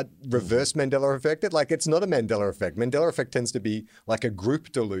 but reverse Mandela effect it. Like, it's not a Mandela effect. Mandela effect tends to be like a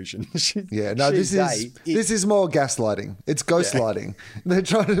group delusion. This is more gaslighting. It's ghostlighting. Yeah. They're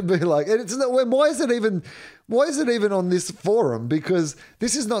trying to be like, and it's not, why is it even on this forum? Because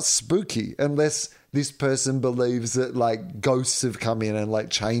this is not spooky unless this person believes that like ghosts have come in and like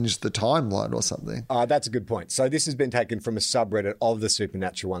changed the timeline or something. That's a good point. So this has been taken from a subreddit of the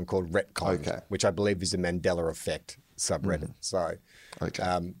supernatural one called Retcon, which I believe is a Mandela effect subreddit. So,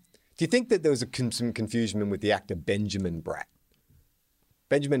 do you think that there was some confusion with the actor Benjamin Bratt?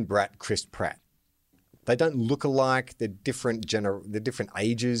 Benjamin Bratt, Chris Pratt. They don't look alike. They're different. They're different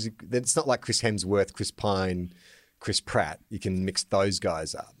ages. It's not like Chris Hemsworth, Chris Pine, Chris Pratt. You can mix those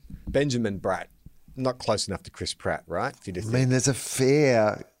guys up. Benjamin Bratt, not close enough to Chris Pratt, right? I mean, there's a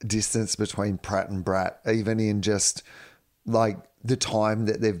fair distance between Pratt and Bratt, even in just like the time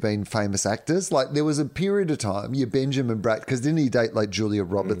that they've been famous actors. Like, there was a period of time, Benjamin Bratt, because didn't he date like Julia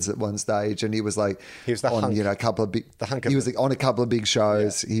Roberts at one stage? And he was like, he was the on hunk, a couple of big, he was like on a couple of big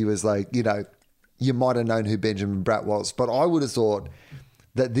shows. Yeah. He was like, you might have known who Benjamin Bratt was, but I would have thought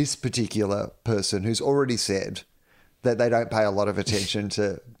that this particular person who's already said that they don't pay a lot of attention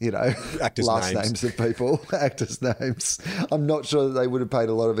to, actors' last names of people, actors' names. I'm not sure that they would have paid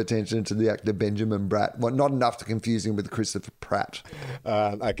a lot of attention to the actor Benjamin Bratt. Well, not enough to confuse him with Christopher Pratt.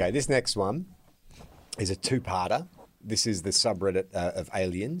 Okay, this next one is a two-parter. This is the subreddit of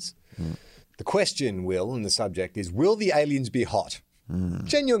aliens. The question, Will, and the subject is, will the aliens be hot?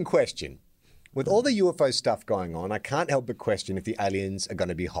 Genuine question. With all the UFO stuff going on, I can't help but question if the aliens are going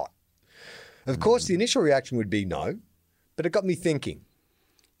to be hot. Of course, the initial reaction would be no. But it got me thinking,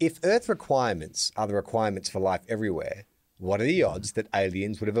 if Earth requirements are the requirements for life everywhere, what are the odds that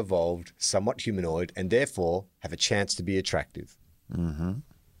aliens would have evolved somewhat humanoid and therefore have a chance to be attractive? Mm-hmm.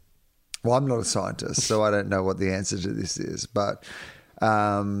 Well, I'm not a scientist, so I don't know what the answer to this is, but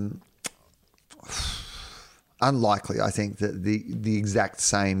unlikely, I think, that the exact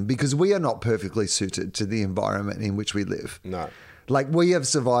same, because we are not perfectly suited to the environment in which we live. No. Like, we have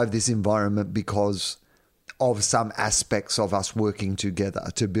survived this environment because of some aspects of us working together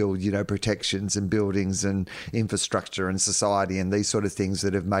to build, protections and buildings and infrastructure and society and these sort of things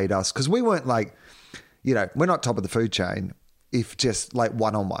that have made us, because we weren't like, we're not top of the food chain if just like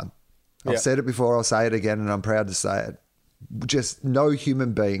one-on-one. I've said it before, I'll say it again, and I'm proud to say it. Just no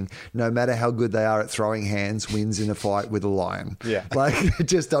human being, no matter how good they are at throwing hands, wins in a fight with a lion. Yeah. Like, it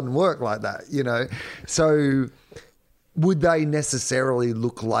just doesn't work like that, So would they necessarily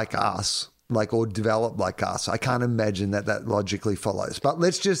look like us? Or develop like us? I can't imagine that logically follows. But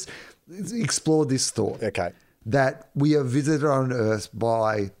let's just explore this thought. Okay. That we are visited on Earth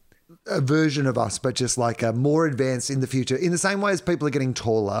by a version of us, but just like a more advanced in the future, in the same way as people are getting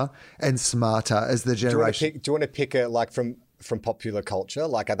taller and smarter as the generation. Do you want to pick from popular culture?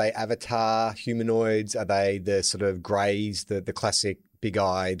 Like, are they Avatar humanoids? Are they the sort of greys, the classic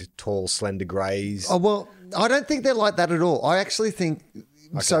big-eyed, tall, slender greys? Oh, well, I don't think they're like that at all. I actually think...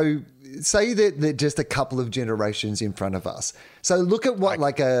 Okay. So say that they're just a couple of generations in front of us. So look at what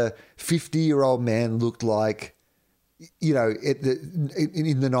like a 50-year-old man looked like, in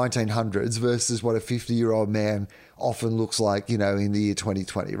the 1900s versus what a 50-year-old man often looks like, in the year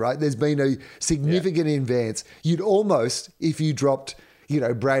 2020, right? There's been a significant advance. You'd almost, if you dropped,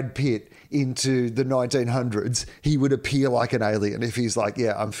 Brad Pitt into the 1900s, he would appear like an alien if he's like,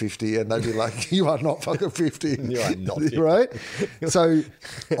 yeah, I'm 50. And they'd be like, you are not fucking 50. You are not 50. Right? So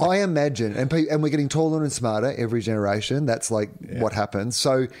I imagine, and we're getting taller and smarter every generation. That's like what happens.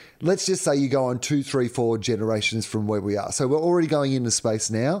 So let's just say you go on 2, 3, 4 generations from where we are. So we're already going into space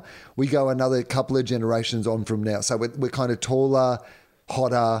now. We go another couple of generations on from now. So we're kind of taller,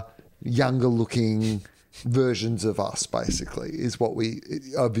 hotter, younger looking versions of us, basically, is what we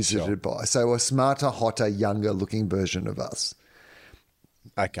are visited by. So a smarter, hotter, younger looking version of us.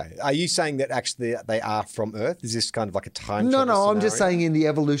 Okay. Are you saying that actually they are from Earth? Is this kind of like a time No, travel I'm just scenario? saying in the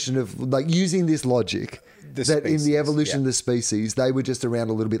evolution of, like, using this logic, that in the evolution of the species, they were just around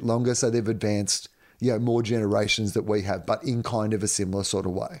a little bit longer, so they've advanced, more generations that we have, but in kind of a similar sort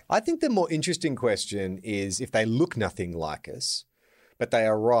of way. I think the more interesting question is if they look nothing like us, but they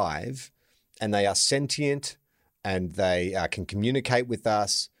arrive and they are sentient and they can communicate with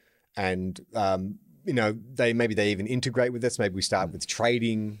us and, they even integrate with us. Maybe we start with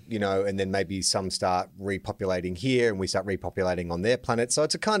trading, and then maybe some start repopulating here and we start repopulating on their planet. So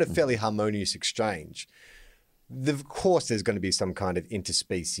it's a kind of fairly harmonious exchange. Of course, there's going to be some kind of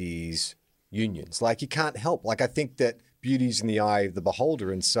interspecies unions. Like, you can't help. Like, I think that beauty's in the eye of the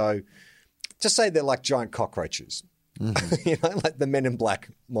beholder. And so just say they're like giant cockroaches. Like the Men in Black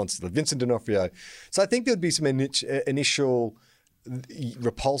monster, Vincent D'Onofrio. So I think there'd be some initial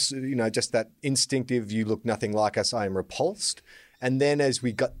repulse, just that instinctive, you look nothing like us, I am repulsed. And then as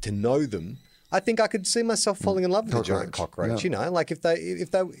we got to know them, I think I could see myself falling in love with a giant cockroach. Yeah. Like if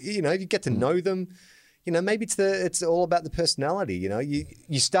you get to know them, maybe it's all about the personality.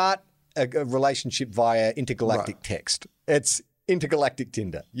 You start a relationship via intergalactic text. It's intergalactic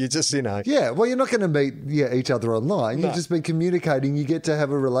Tinder. You just, Yeah, well, you're not going to meet each other online. You've just been communicating. You get to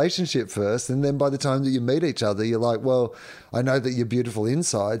have a relationship first. And then by the time that you meet each other, you're like, well, I know that you're beautiful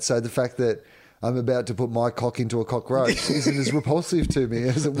inside. So the fact that I'm about to put my cock into a cockroach isn't as repulsive to me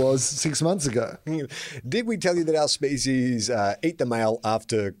as it was 6 months ago. Did we tell you that our species eat the male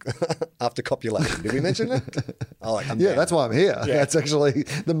after copulation? Did we mention that? That's why I'm here. Yeah. That's actually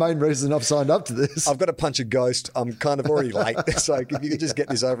the main reason I've signed up to this. I've got to punch a ghost. I'm kind of already late. So if you could just get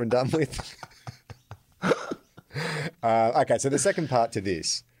this over and done with. Okay, so the second part to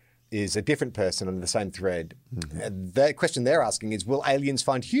this is a different person on the same thread. The question they're asking is, will aliens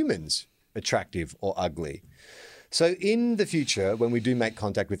find humans attractive or ugly? So in the future, when we do make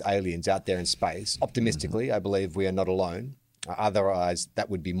contact with aliens out there in space, optimistically, I believe we are not alone. Otherwise, that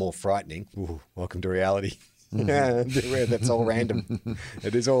would be more frightening. Ooh, welcome to reality. That's all random.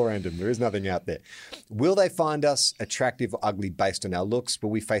 It is all random. There is nothing out there. Will they find us attractive or ugly based on our looks?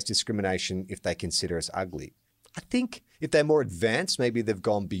 Will we face discrimination if they consider us ugly? I think if they're more advanced, maybe they've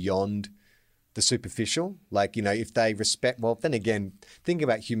gone beyond the superficial. Like, if they respect, well, then again, thinking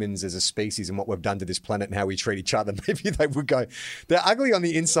about humans as a species and what we've done to this planet and how we treat each other, maybe they would go, they're ugly on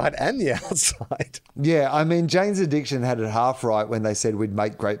the inside and the outside. Yeah, I mean, Jane's Addiction had it half right when they said we'd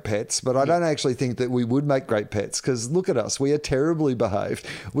make great pets, but I don't actually think that we would make great pets because look at us, we are terribly behaved.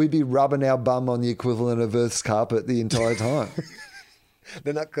 We'd be rubbing our bum on the equivalent of Earth's carpet the entire time.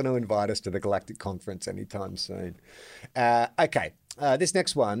 They're not going to invite us to the Galactic Conference anytime soon. Okay, this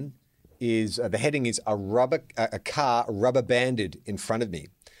next one is the heading is a car rubber banded in front of me.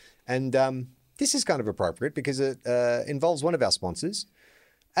 And this is kind of appropriate because it involves one of our sponsors.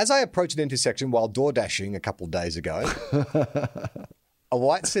 As I approached an intersection while door dashing a couple of days ago, a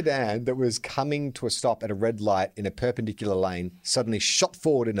white sedan that was coming to a stop at a red light in a perpendicular lane suddenly shot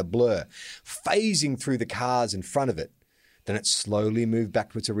forward in a blur, phasing through the cars in front of it. Then it slowly moved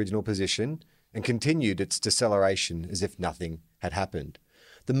back to its original position and continued its deceleration as if nothing had happened.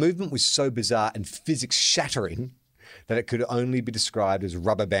 The movement was so bizarre and physics-shattering that it could only be described as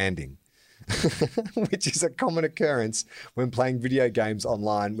rubber banding, which is a common occurrence when playing video games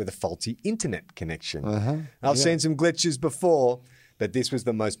online with a faulty internet connection. I've seen some glitches before, but this was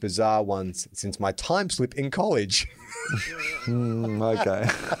the most bizarre one since my time slip in college. Okay.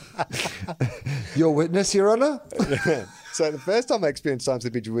 Your witness, Your Honour? So the first time I experienced time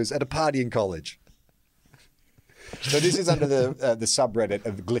slippage was at a party in college. So this is under the subreddit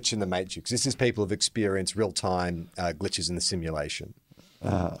of Glitch in the Matrix. This is people who've experienced real-time glitches in the simulation.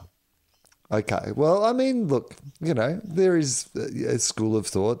 Okay. Well, I mean, look, there is a school of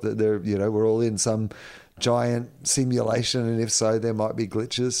thought that we're all in some giant simulation, and if so, there might be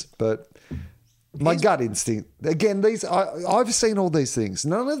glitches. But my gut instinct, again, I've seen all these things.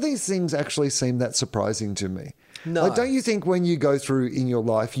 None of these things actually seem that surprising to me. No. Like, don't you think when you go through in your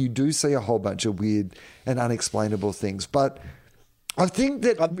life, you do see a whole bunch of weird and unexplainable things? But I think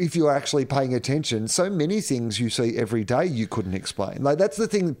that if you're actually paying attention, so many things you see every day you couldn't explain. Like, that's the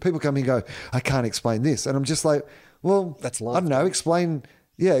thing. People come and go, I can't explain this. And I'm just like, well, That's life. I don't know, explain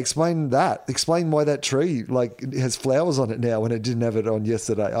that. Explain why that tree has flowers on it now when it didn't have it on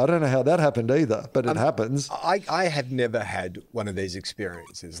yesterday. I don't know how that happened either, but it happens. I have never had one of these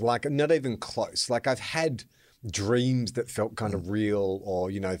experiences, like not even close. Like I've had dreams that felt kind of real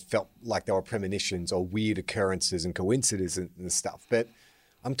or, felt like they were premonitions or weird occurrences and coincidences and stuff. But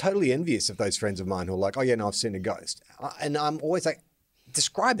I'm totally envious of those friends of mine who are like, oh yeah, no, I've seen a ghost. And I'm always like,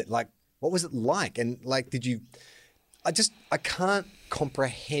 describe it. Like, what was it like? And like, I can't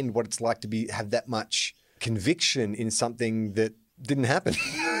comprehend what it's like to have that much conviction in something that didn't happen.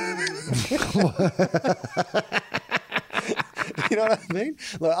 You know what I mean?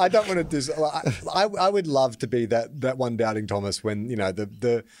 Like, I don't want to do. I would love to be that one doubting Thomas when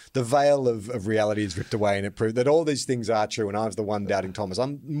the veil of reality is ripped away and it proved that all these things are true. And I was the one doubting Thomas.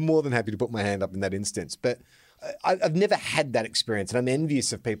 I'm more than happy to put my hand up in that instance. But I've never had that experience, and I'm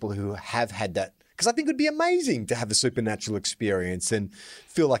envious of people who have had that. Because I think it would be amazing to have a supernatural experience and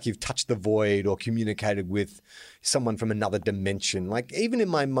feel like you've touched the void or communicated with someone from another dimension. Like, even in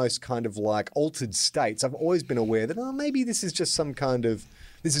my most kind of like altered states, I've always been aware that, maybe this is just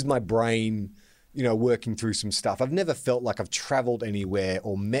this is my brain, working through some stuff. I've never felt like I've traveled anywhere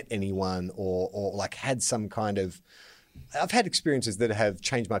or met anyone or like had some kind of... I've had experiences that have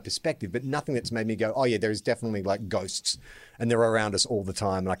changed my perspective, but nothing that's made me go, oh yeah, there is definitely like ghosts and they're around us all the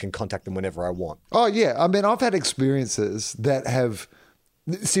time and I can contact them whenever I want. Oh yeah. I mean, I've had experiences that have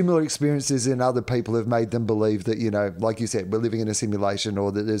similar experiences in other people have made them believe that, like you said, we're living in a simulation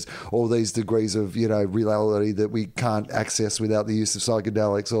or that there's all these degrees of, reality that we can't access without the use of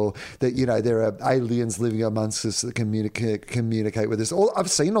psychedelics or that, there are aliens living amongst us that communicate with us. I've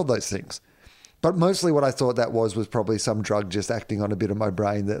seen all those things. But mostly what I thought that was probably some drug just acting on a bit of my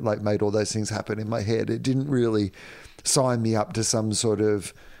brain that like made all those things happen in my head. It didn't really sign me up to some sort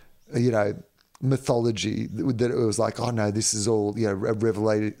of, mythology that it was like, oh no, this is all, a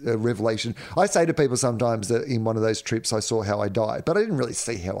revelation. I say to people sometimes that in one of those trips I saw how I died, but I didn't really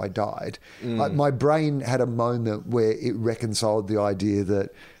see how I died. Like, my brain had a moment where it reconciled the idea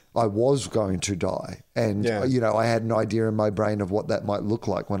that I was going to die. And, I had an idea in my brain of what that might look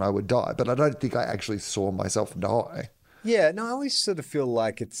like when I would die. But I don't think I actually saw myself die. Yeah, no, I always sort of feel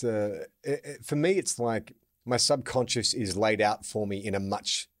like it's for me, it's like my subconscious is laid out for me in a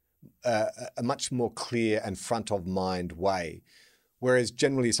much more clear and front of mind way. Whereas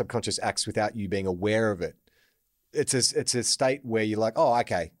generally your subconscious acts without you being aware of it. It's a state where you're like, oh,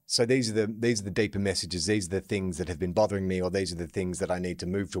 okay, so these are the deeper messages. These are the things that have been bothering me, or these are the things that I need to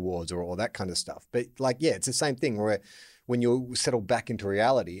move towards, or that kind of stuff. But like, yeah, it's the same thing where when you settle back into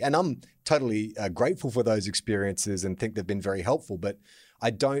reality, and I'm totally grateful for those experiences and think they've been very helpful. But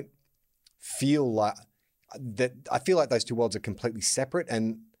I don't feel like that. I feel like those two worlds are completely separate,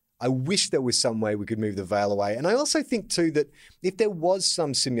 and I wish there was some way we could move the veil away. And I also think too that if there was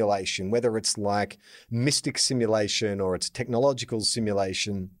some simulation, whether it's like mystic simulation or it's technological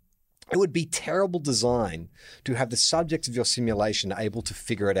simulation, it would be terrible design to have the subjects of your simulation able to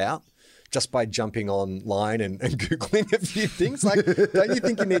figure it out just by jumping online and Googling a few things. Like, don't you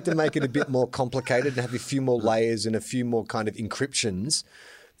think you need to make it a bit more complicated and have a few more layers and a few more kind of encryptions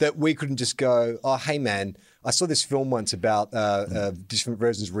that we couldn't just go, oh, hey man, I saw this film once about different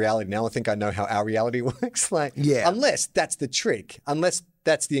versions of reality. Now I think I know how our reality works. Like, yeah. Unless that's the trick, unless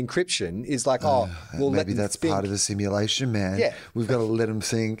that's the encryption, is like, well, maybe that's part of the simulation, man. Yeah. We've got to let them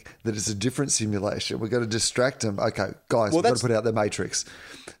think that it's a different simulation. We've got to distract them. Okay, guys, we've got to put out the Matrix.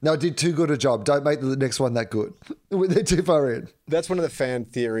 No, I did too good a job. Don't make the next one that good. They're too far in. That's one of the fan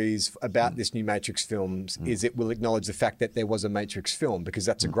theories about this new Matrix films is it will acknowledge the fact that there was a Matrix film, because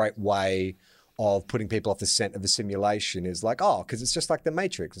that's a great way of putting people off the scent of a simulation, is like, oh, because it's just like the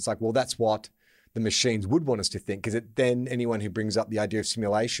Matrix. It's like, well, that's what the machines would want us to think, because then anyone who brings up the idea of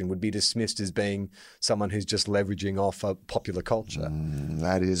simulation would be dismissed as being someone who's just leveraging off a popular culture.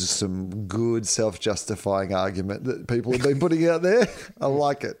 That is some good self-justifying argument that people have been putting out there. I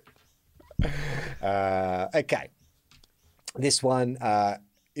like it. Okay. This one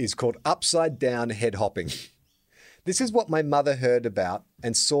is called Upside Down Head Hopping. This is what my mother heard about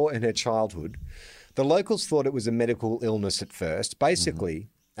and saw in her childhood. The locals thought it was a medical illness at first. Basically,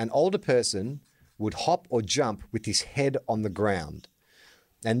 an older person would hop or jump with his head on the ground.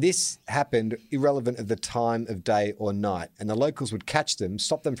 And this happened irrelevant of the time of day or night. And the locals would catch them,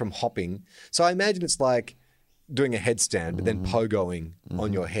 stop them from hopping. So I imagine it's like doing a headstand, but then pogoing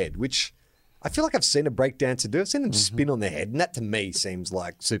on your head, which I feel like I've seen a breakdancer do. I've seen them spin on their head. And that to me seems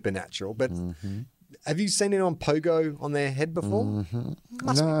like supernatural. But Have you seen anyone pogo on their head before?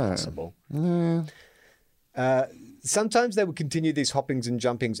 Must be possible. Sometimes they would continue these hoppings and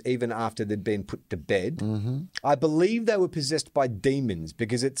jumpings even after they'd been put to bed. I believe they were possessed by demons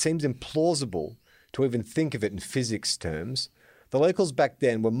because it seems implausible to even think of it in physics terms. The locals back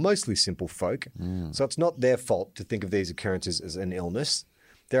then were mostly simple folk, so it's not their fault to think of these occurrences as an illness.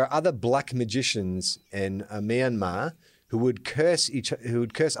 There are other black magicians in Myanmar who would curse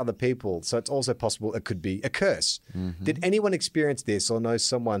other people, so it's also possible it could be a curse. Did anyone experience this or know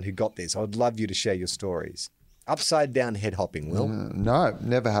someone who got this? I would love you to share your stories. Upside down head hopping, Will? No,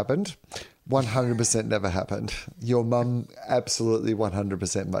 never happened. 100% never happened. Your mum absolutely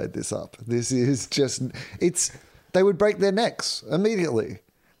 100% made this up. This is just, they would break their necks immediately.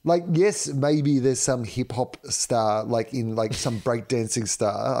 Like, yes, maybe there's some hip hop star, like in like some breakdancing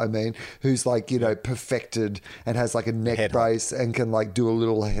star, I mean, who's like, you know, perfected and has like a neck Head brace and can like do a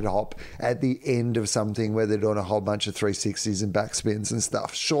little head hop at the end of something where they're doing a whole bunch of 360s and backspins and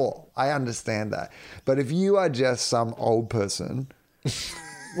stuff. Sure, I understand that. But if you are just some old person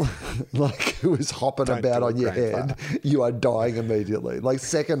like who is hopping about on your head, you are dying immediately. Like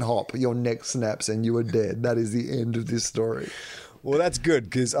second hop, your neck snaps and you are dead. That is the end of this story. Well, that's good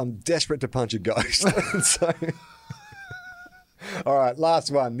because I'm desperate to punch a ghost. So, all right, last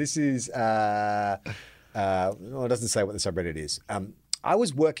one. This is, well, it doesn't say what the subreddit is. I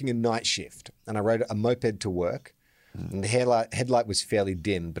was working a night shift and I rode a moped to work and the headlight was fairly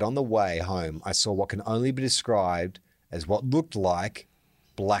dim. But on the way home, I saw what can only be described as what looked like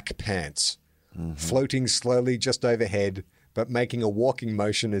black pants floating slowly just overhead, but making a walking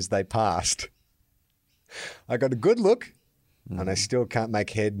motion as they passed. I got a good look. And I still can't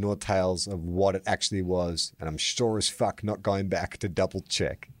make head nor tails of what it actually was. And I'm sure as fuck not going back to double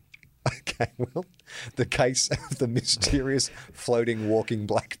check. Okay, well, the case of the mysterious floating walking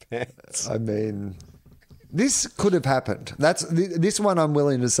black pants. I mean, this could have happened. This one I'm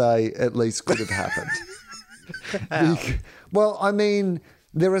willing to say at least could have happened. Well, I mean,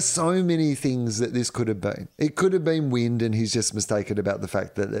 there are so many things that this could have been. It could have been wind and he's just mistaken about the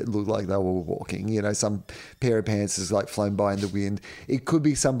fact that it looked like they were walking. You know, some pair of pants is like flown by in the wind. It could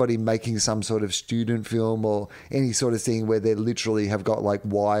be somebody making some sort of student film or any sort of thing where they literally have got like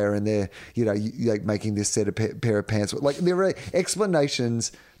wire and they're, you know, like making this set of pair of pants. Like there are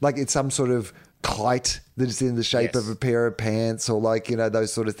explanations, like it's some sort of kite that is in the shape of a pair of pants or like, you know,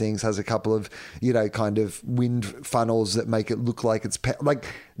 those sort of things, has a couple of, you know, kind of wind funnels that make it look like it's like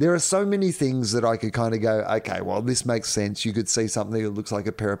there are so many things that I could kind of go, okay, well, this makes sense. You could see something that looks like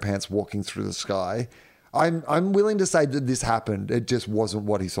a pair of pants walking through the sky. I'm willing to say that this happened. It just wasn't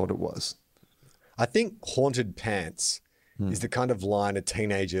what he thought it was. I think haunted pants is the kind of line a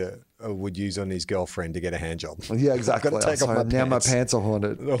teenager would use on his girlfriend to get a hand job. Yeah, exactly. Now my pants are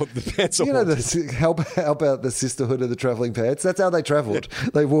haunted. Oh, the pants are haunted. You know, help out the sisterhood of the travelling pants. That's how they travelled.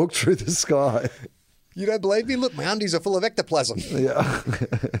 They walked through the sky. You don't believe me? Look, my undies are full of ectoplasm. Yeah.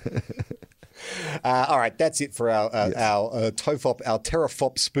 All right, that's it for our TOEFOP, our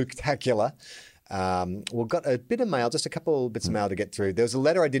Terrafop Spooktacular. We've got a bit of mail, just a couple bits of mail to get through. There was a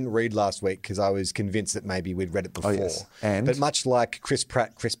letter I didn't read last week because I was convinced that maybe we'd read it before. Oh, yes. But much like Chris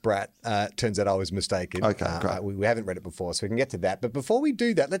Bratt, turns out I was mistaken. Okay, great. We haven't read it before, so we can get to that. But before we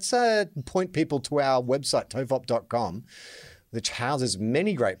do that, let's point people to our website, toefop.com, which houses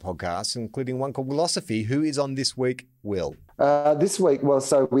many great podcasts, including one called Willosophy. Who is on this week, Will? This week, well,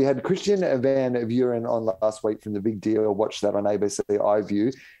 so we had Christian Van Vuren on last week from The Big Deal. Watch that on ABC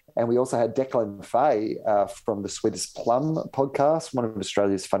iView. And we also had Declan Fay from the Sweetest Plum podcast, one of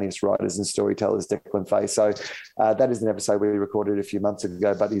Australia's funniest writers and storytellers, Declan Fay. So that is an episode we recorded a few months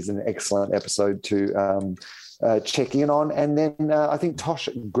ago, but is an excellent episode to check in on. And then I think Tosh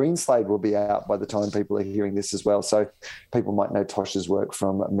Greenslade will be out by the time people are hearing this as well. So people might know Tosh's work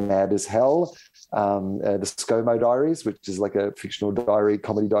from Mad as Hell, the ScoMo Diaries, which is like a fictional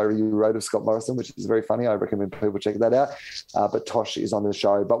comedy diary you wrote of Scott Morrison, which is very funny. I recommend people check that out. But Tosh is on the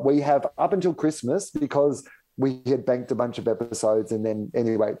show. But we have up until Christmas, because we had banked a bunch of episodes. And then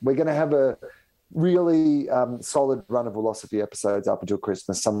anyway, we're going to have a really solid run of Willosophy episodes up until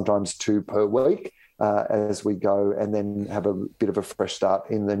Christmas, sometimes 2 per week. As we go, and then have a bit of a fresh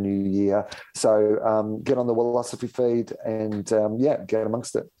start in the new year. So get on the Willosophy feed and, get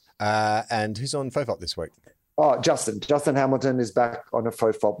amongst it. And who's on FOFOP this week? Oh, Justin Hamilton is back on a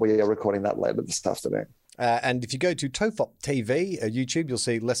FOFOP. We are recording that later this afternoon. And if you go to Tofop TV, YouTube, you'll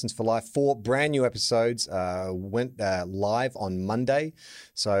see Lessons for Life. 4 brand new episodes went live on Monday.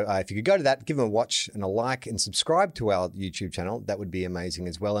 So if you could go to that, give them a watch and a like and subscribe to our YouTube channel, that would be amazing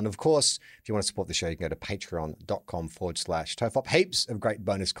as well. And of course, if you want to support the show, you can go to patreon.com/Tofop. Heaps of great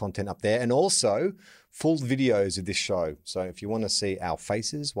bonus content up there. And also full videos of this show. So if you want to see our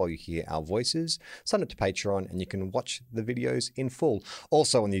faces while you hear our voices, sign up to Patreon and you can watch the videos in full.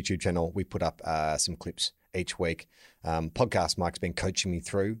 Also on the YouTube channel, we put up some clips each week. Podcast Mike's been coaching me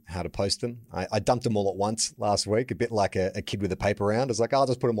through how to post them. I dumped them all at once last week, a bit like a kid with a paper round. I was like, I'll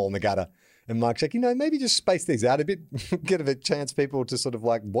just put them all in the gutter. And Mike's like, maybe just space these out a bit, give a chance people to sort of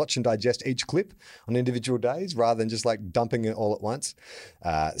like watch and digest each clip on individual days rather than just like dumping it all at once.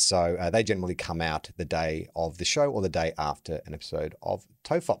 So they generally come out the day of the show or the day after an episode of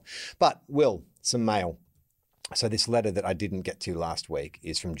Tofop. But Will, some mail. So this letter that I didn't get to last week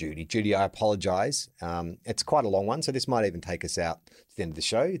is from Judy. Judy, I apologise. It's quite a long one, so this might even take us out to the end of the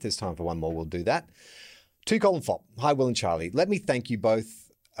show. If there's time for one more, we'll do that. To Colin Fopp. Hi, Will and Charlie. Let me thank you both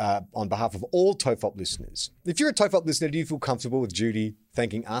on behalf of all Tofop listeners. If you're a Tofop listener, do you feel comfortable with Judy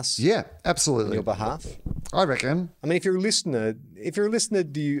thanking us? Yeah, absolutely. On your behalf? I reckon. I mean, if you're a listener,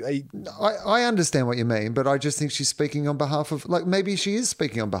 do you... I understand what you mean, but I just think she's speaking on behalf of, like, maybe she is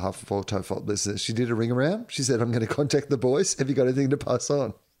speaking on behalf of all Tofop listeners. She did a ring around. She said, I'm going to contact the boys. Have you got anything to pass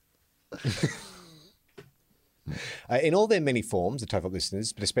on? In all their many forms, the Tofop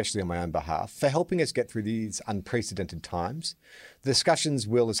listeners, but especially on my own behalf, for helping us get through these unprecedented times. The discussions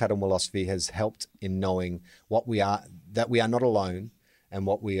Will has had on Willosophy has helped in knowing that we are not alone and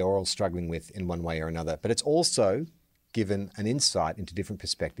what we are all struggling with in one way or another. But it's also given an insight into different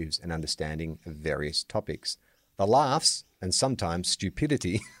perspectives and understanding of various topics. The laughs and sometimes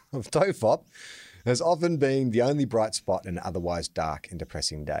stupidity of Tofop has often been the only bright spot in an otherwise dark and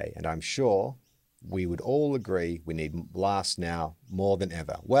depressing day. And I'm sure we would all agree we need laughs now more than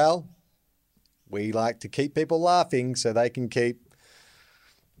ever. Well, we like to keep people laughing so they can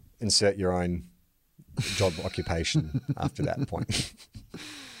insert your own job occupation after that point.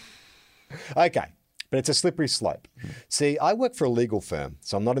 Okay, but it's a slippery slope. See, I work for a legal firm,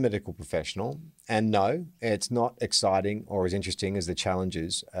 so I'm not a medical professional. And no, it's not exciting or as interesting as the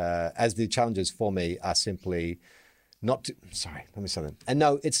challenges for me are simply not to, sorry, let me say that. And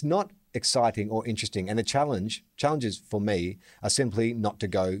no, it's not exciting or interesting. And the challenges for me are simply not to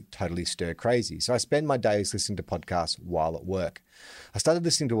go totally stir crazy. So I spend my days listening to podcasts while at work. I started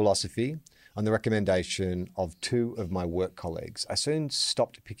listening to Willosophy on the recommendation of 2 of my work colleagues. I soon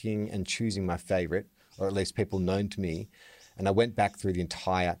stopped picking and choosing my favorite, or at least people known to me, and I went back through the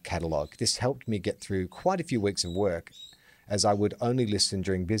entire catalogue. This helped me get through quite a few weeks of work, as I would only listen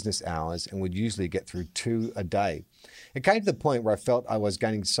during business hours and would usually get through 2 a day. It came to the point where I felt I was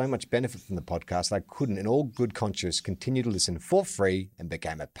gaining so much benefit from the podcast I couldn't, in all good conscience, continue to listen for free and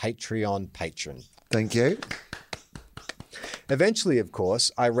became a Patreon patron. Thank you. Eventually, of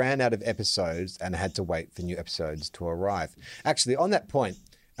course, I ran out of episodes and had to wait for new episodes to arrive. Actually, on that point,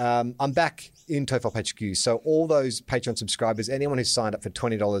 I'm back in Tofop HQ. So all those Patreon subscribers, anyone who signed up for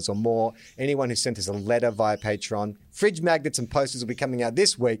 $20 or more, anyone who sent us a letter via Patreon, fridge magnets and posters will be coming out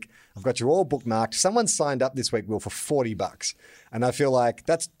this week. I've got you all bookmarked. Someone signed up this week, Will, for $40. And I feel like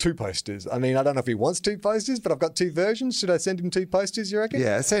that's 2 posters. I mean, I don't know if he wants 2 posters, but I've got 2 versions. Should I send him 2 posters, you reckon?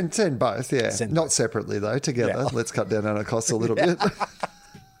 Yeah, send both, yeah. Not separately, though, together. Yeah. Let's cut down on our costs a little bit.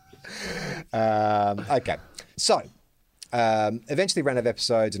 Okay. So, eventually ran out of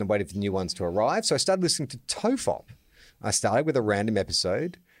episodes and I waited for the new ones to arrive. So I started listening to Tofop. I started with a random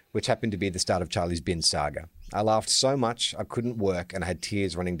episode, which happened to be the start of Charlie's Bin saga. I laughed so much I couldn't work and I had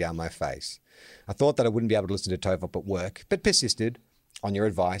tears running down my face. I thought that I wouldn't be able to listen to Tofop at work, but persisted. On your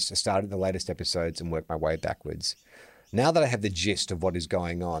advice, I started the latest episodes and worked my way backwards. Now that I have the gist of what is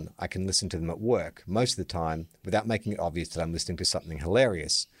going on, I can listen to them at work most of the time without making it obvious that I'm listening to something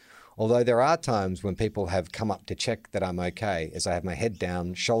hilarious. Although there are times when people have come up to check that I'm okay, as I have my head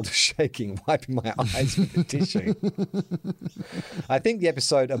down, shoulders shaking, wiping my eyes with a tissue. I think the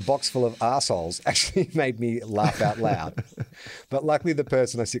episode A Box Full of Arseholes actually made me laugh out loud. But luckily the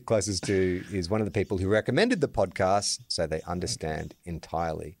person I sit closest to is one of the people who recommended the podcast, so they understand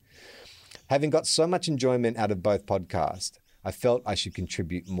entirely. Having got so much enjoyment out of both podcasts, I felt I should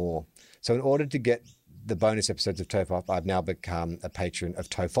contribute more. So in order to get the bonus episodes of Tofop, I've now become a patron of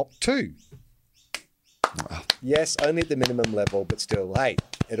Tofop 2. Wow. Yes, only at the minimum level, but still, hey,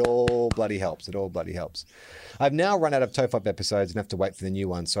 it all bloody helps. It all bloody helps. I've now run out of Tofop episodes and have to wait for the new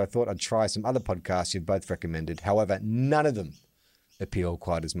ones, so I thought I'd try some other podcasts you've both recommended. However, none of them appeal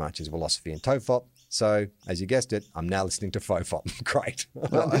quite as much as Willosophy and Tofop. So, as you guessed it, I'm now listening to Fofop. Great.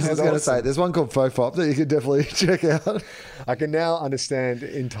 Well, I was going to say, there's one called Fofop that you can definitely check out. I can now understand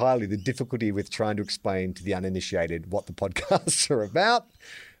entirely the difficulty with trying to explain to the uninitiated what the podcasts are about.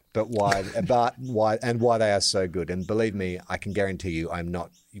 But why they are so good. And believe me, I can guarantee you I'm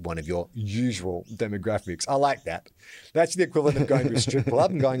not one of your usual demographics. I like that. That's the equivalent of going to a strip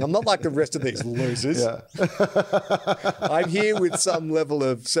club and going, I'm not like the rest of these losers. Yeah. I'm here with some level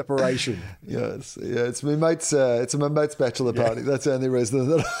of separation. It's my mate's bachelor party. That's the only reason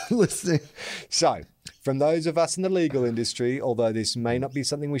that I'm listening. So, from those of us in the legal industry, although this may not be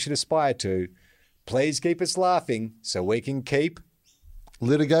something we should aspire to, please keep us laughing so we can keep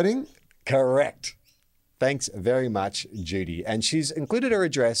litigating? Correct. Thanks very much, Judy. And she's included her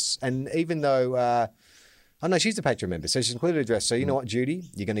address. And even though, she's a Patreon member, so she's included her address. So you know what, Judy?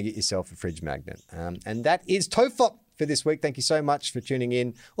 You're going to get yourself a fridge magnet. And that is TOFOP for this week. Thank you so much for tuning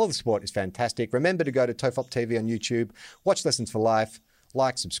in. All the support is fantastic. Remember to go to TOFOP TV on YouTube, watch Lessons for Life,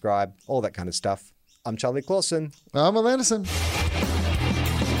 like, subscribe, all that kind of stuff. I'm Charlie Clausen. I'm Will Anderson.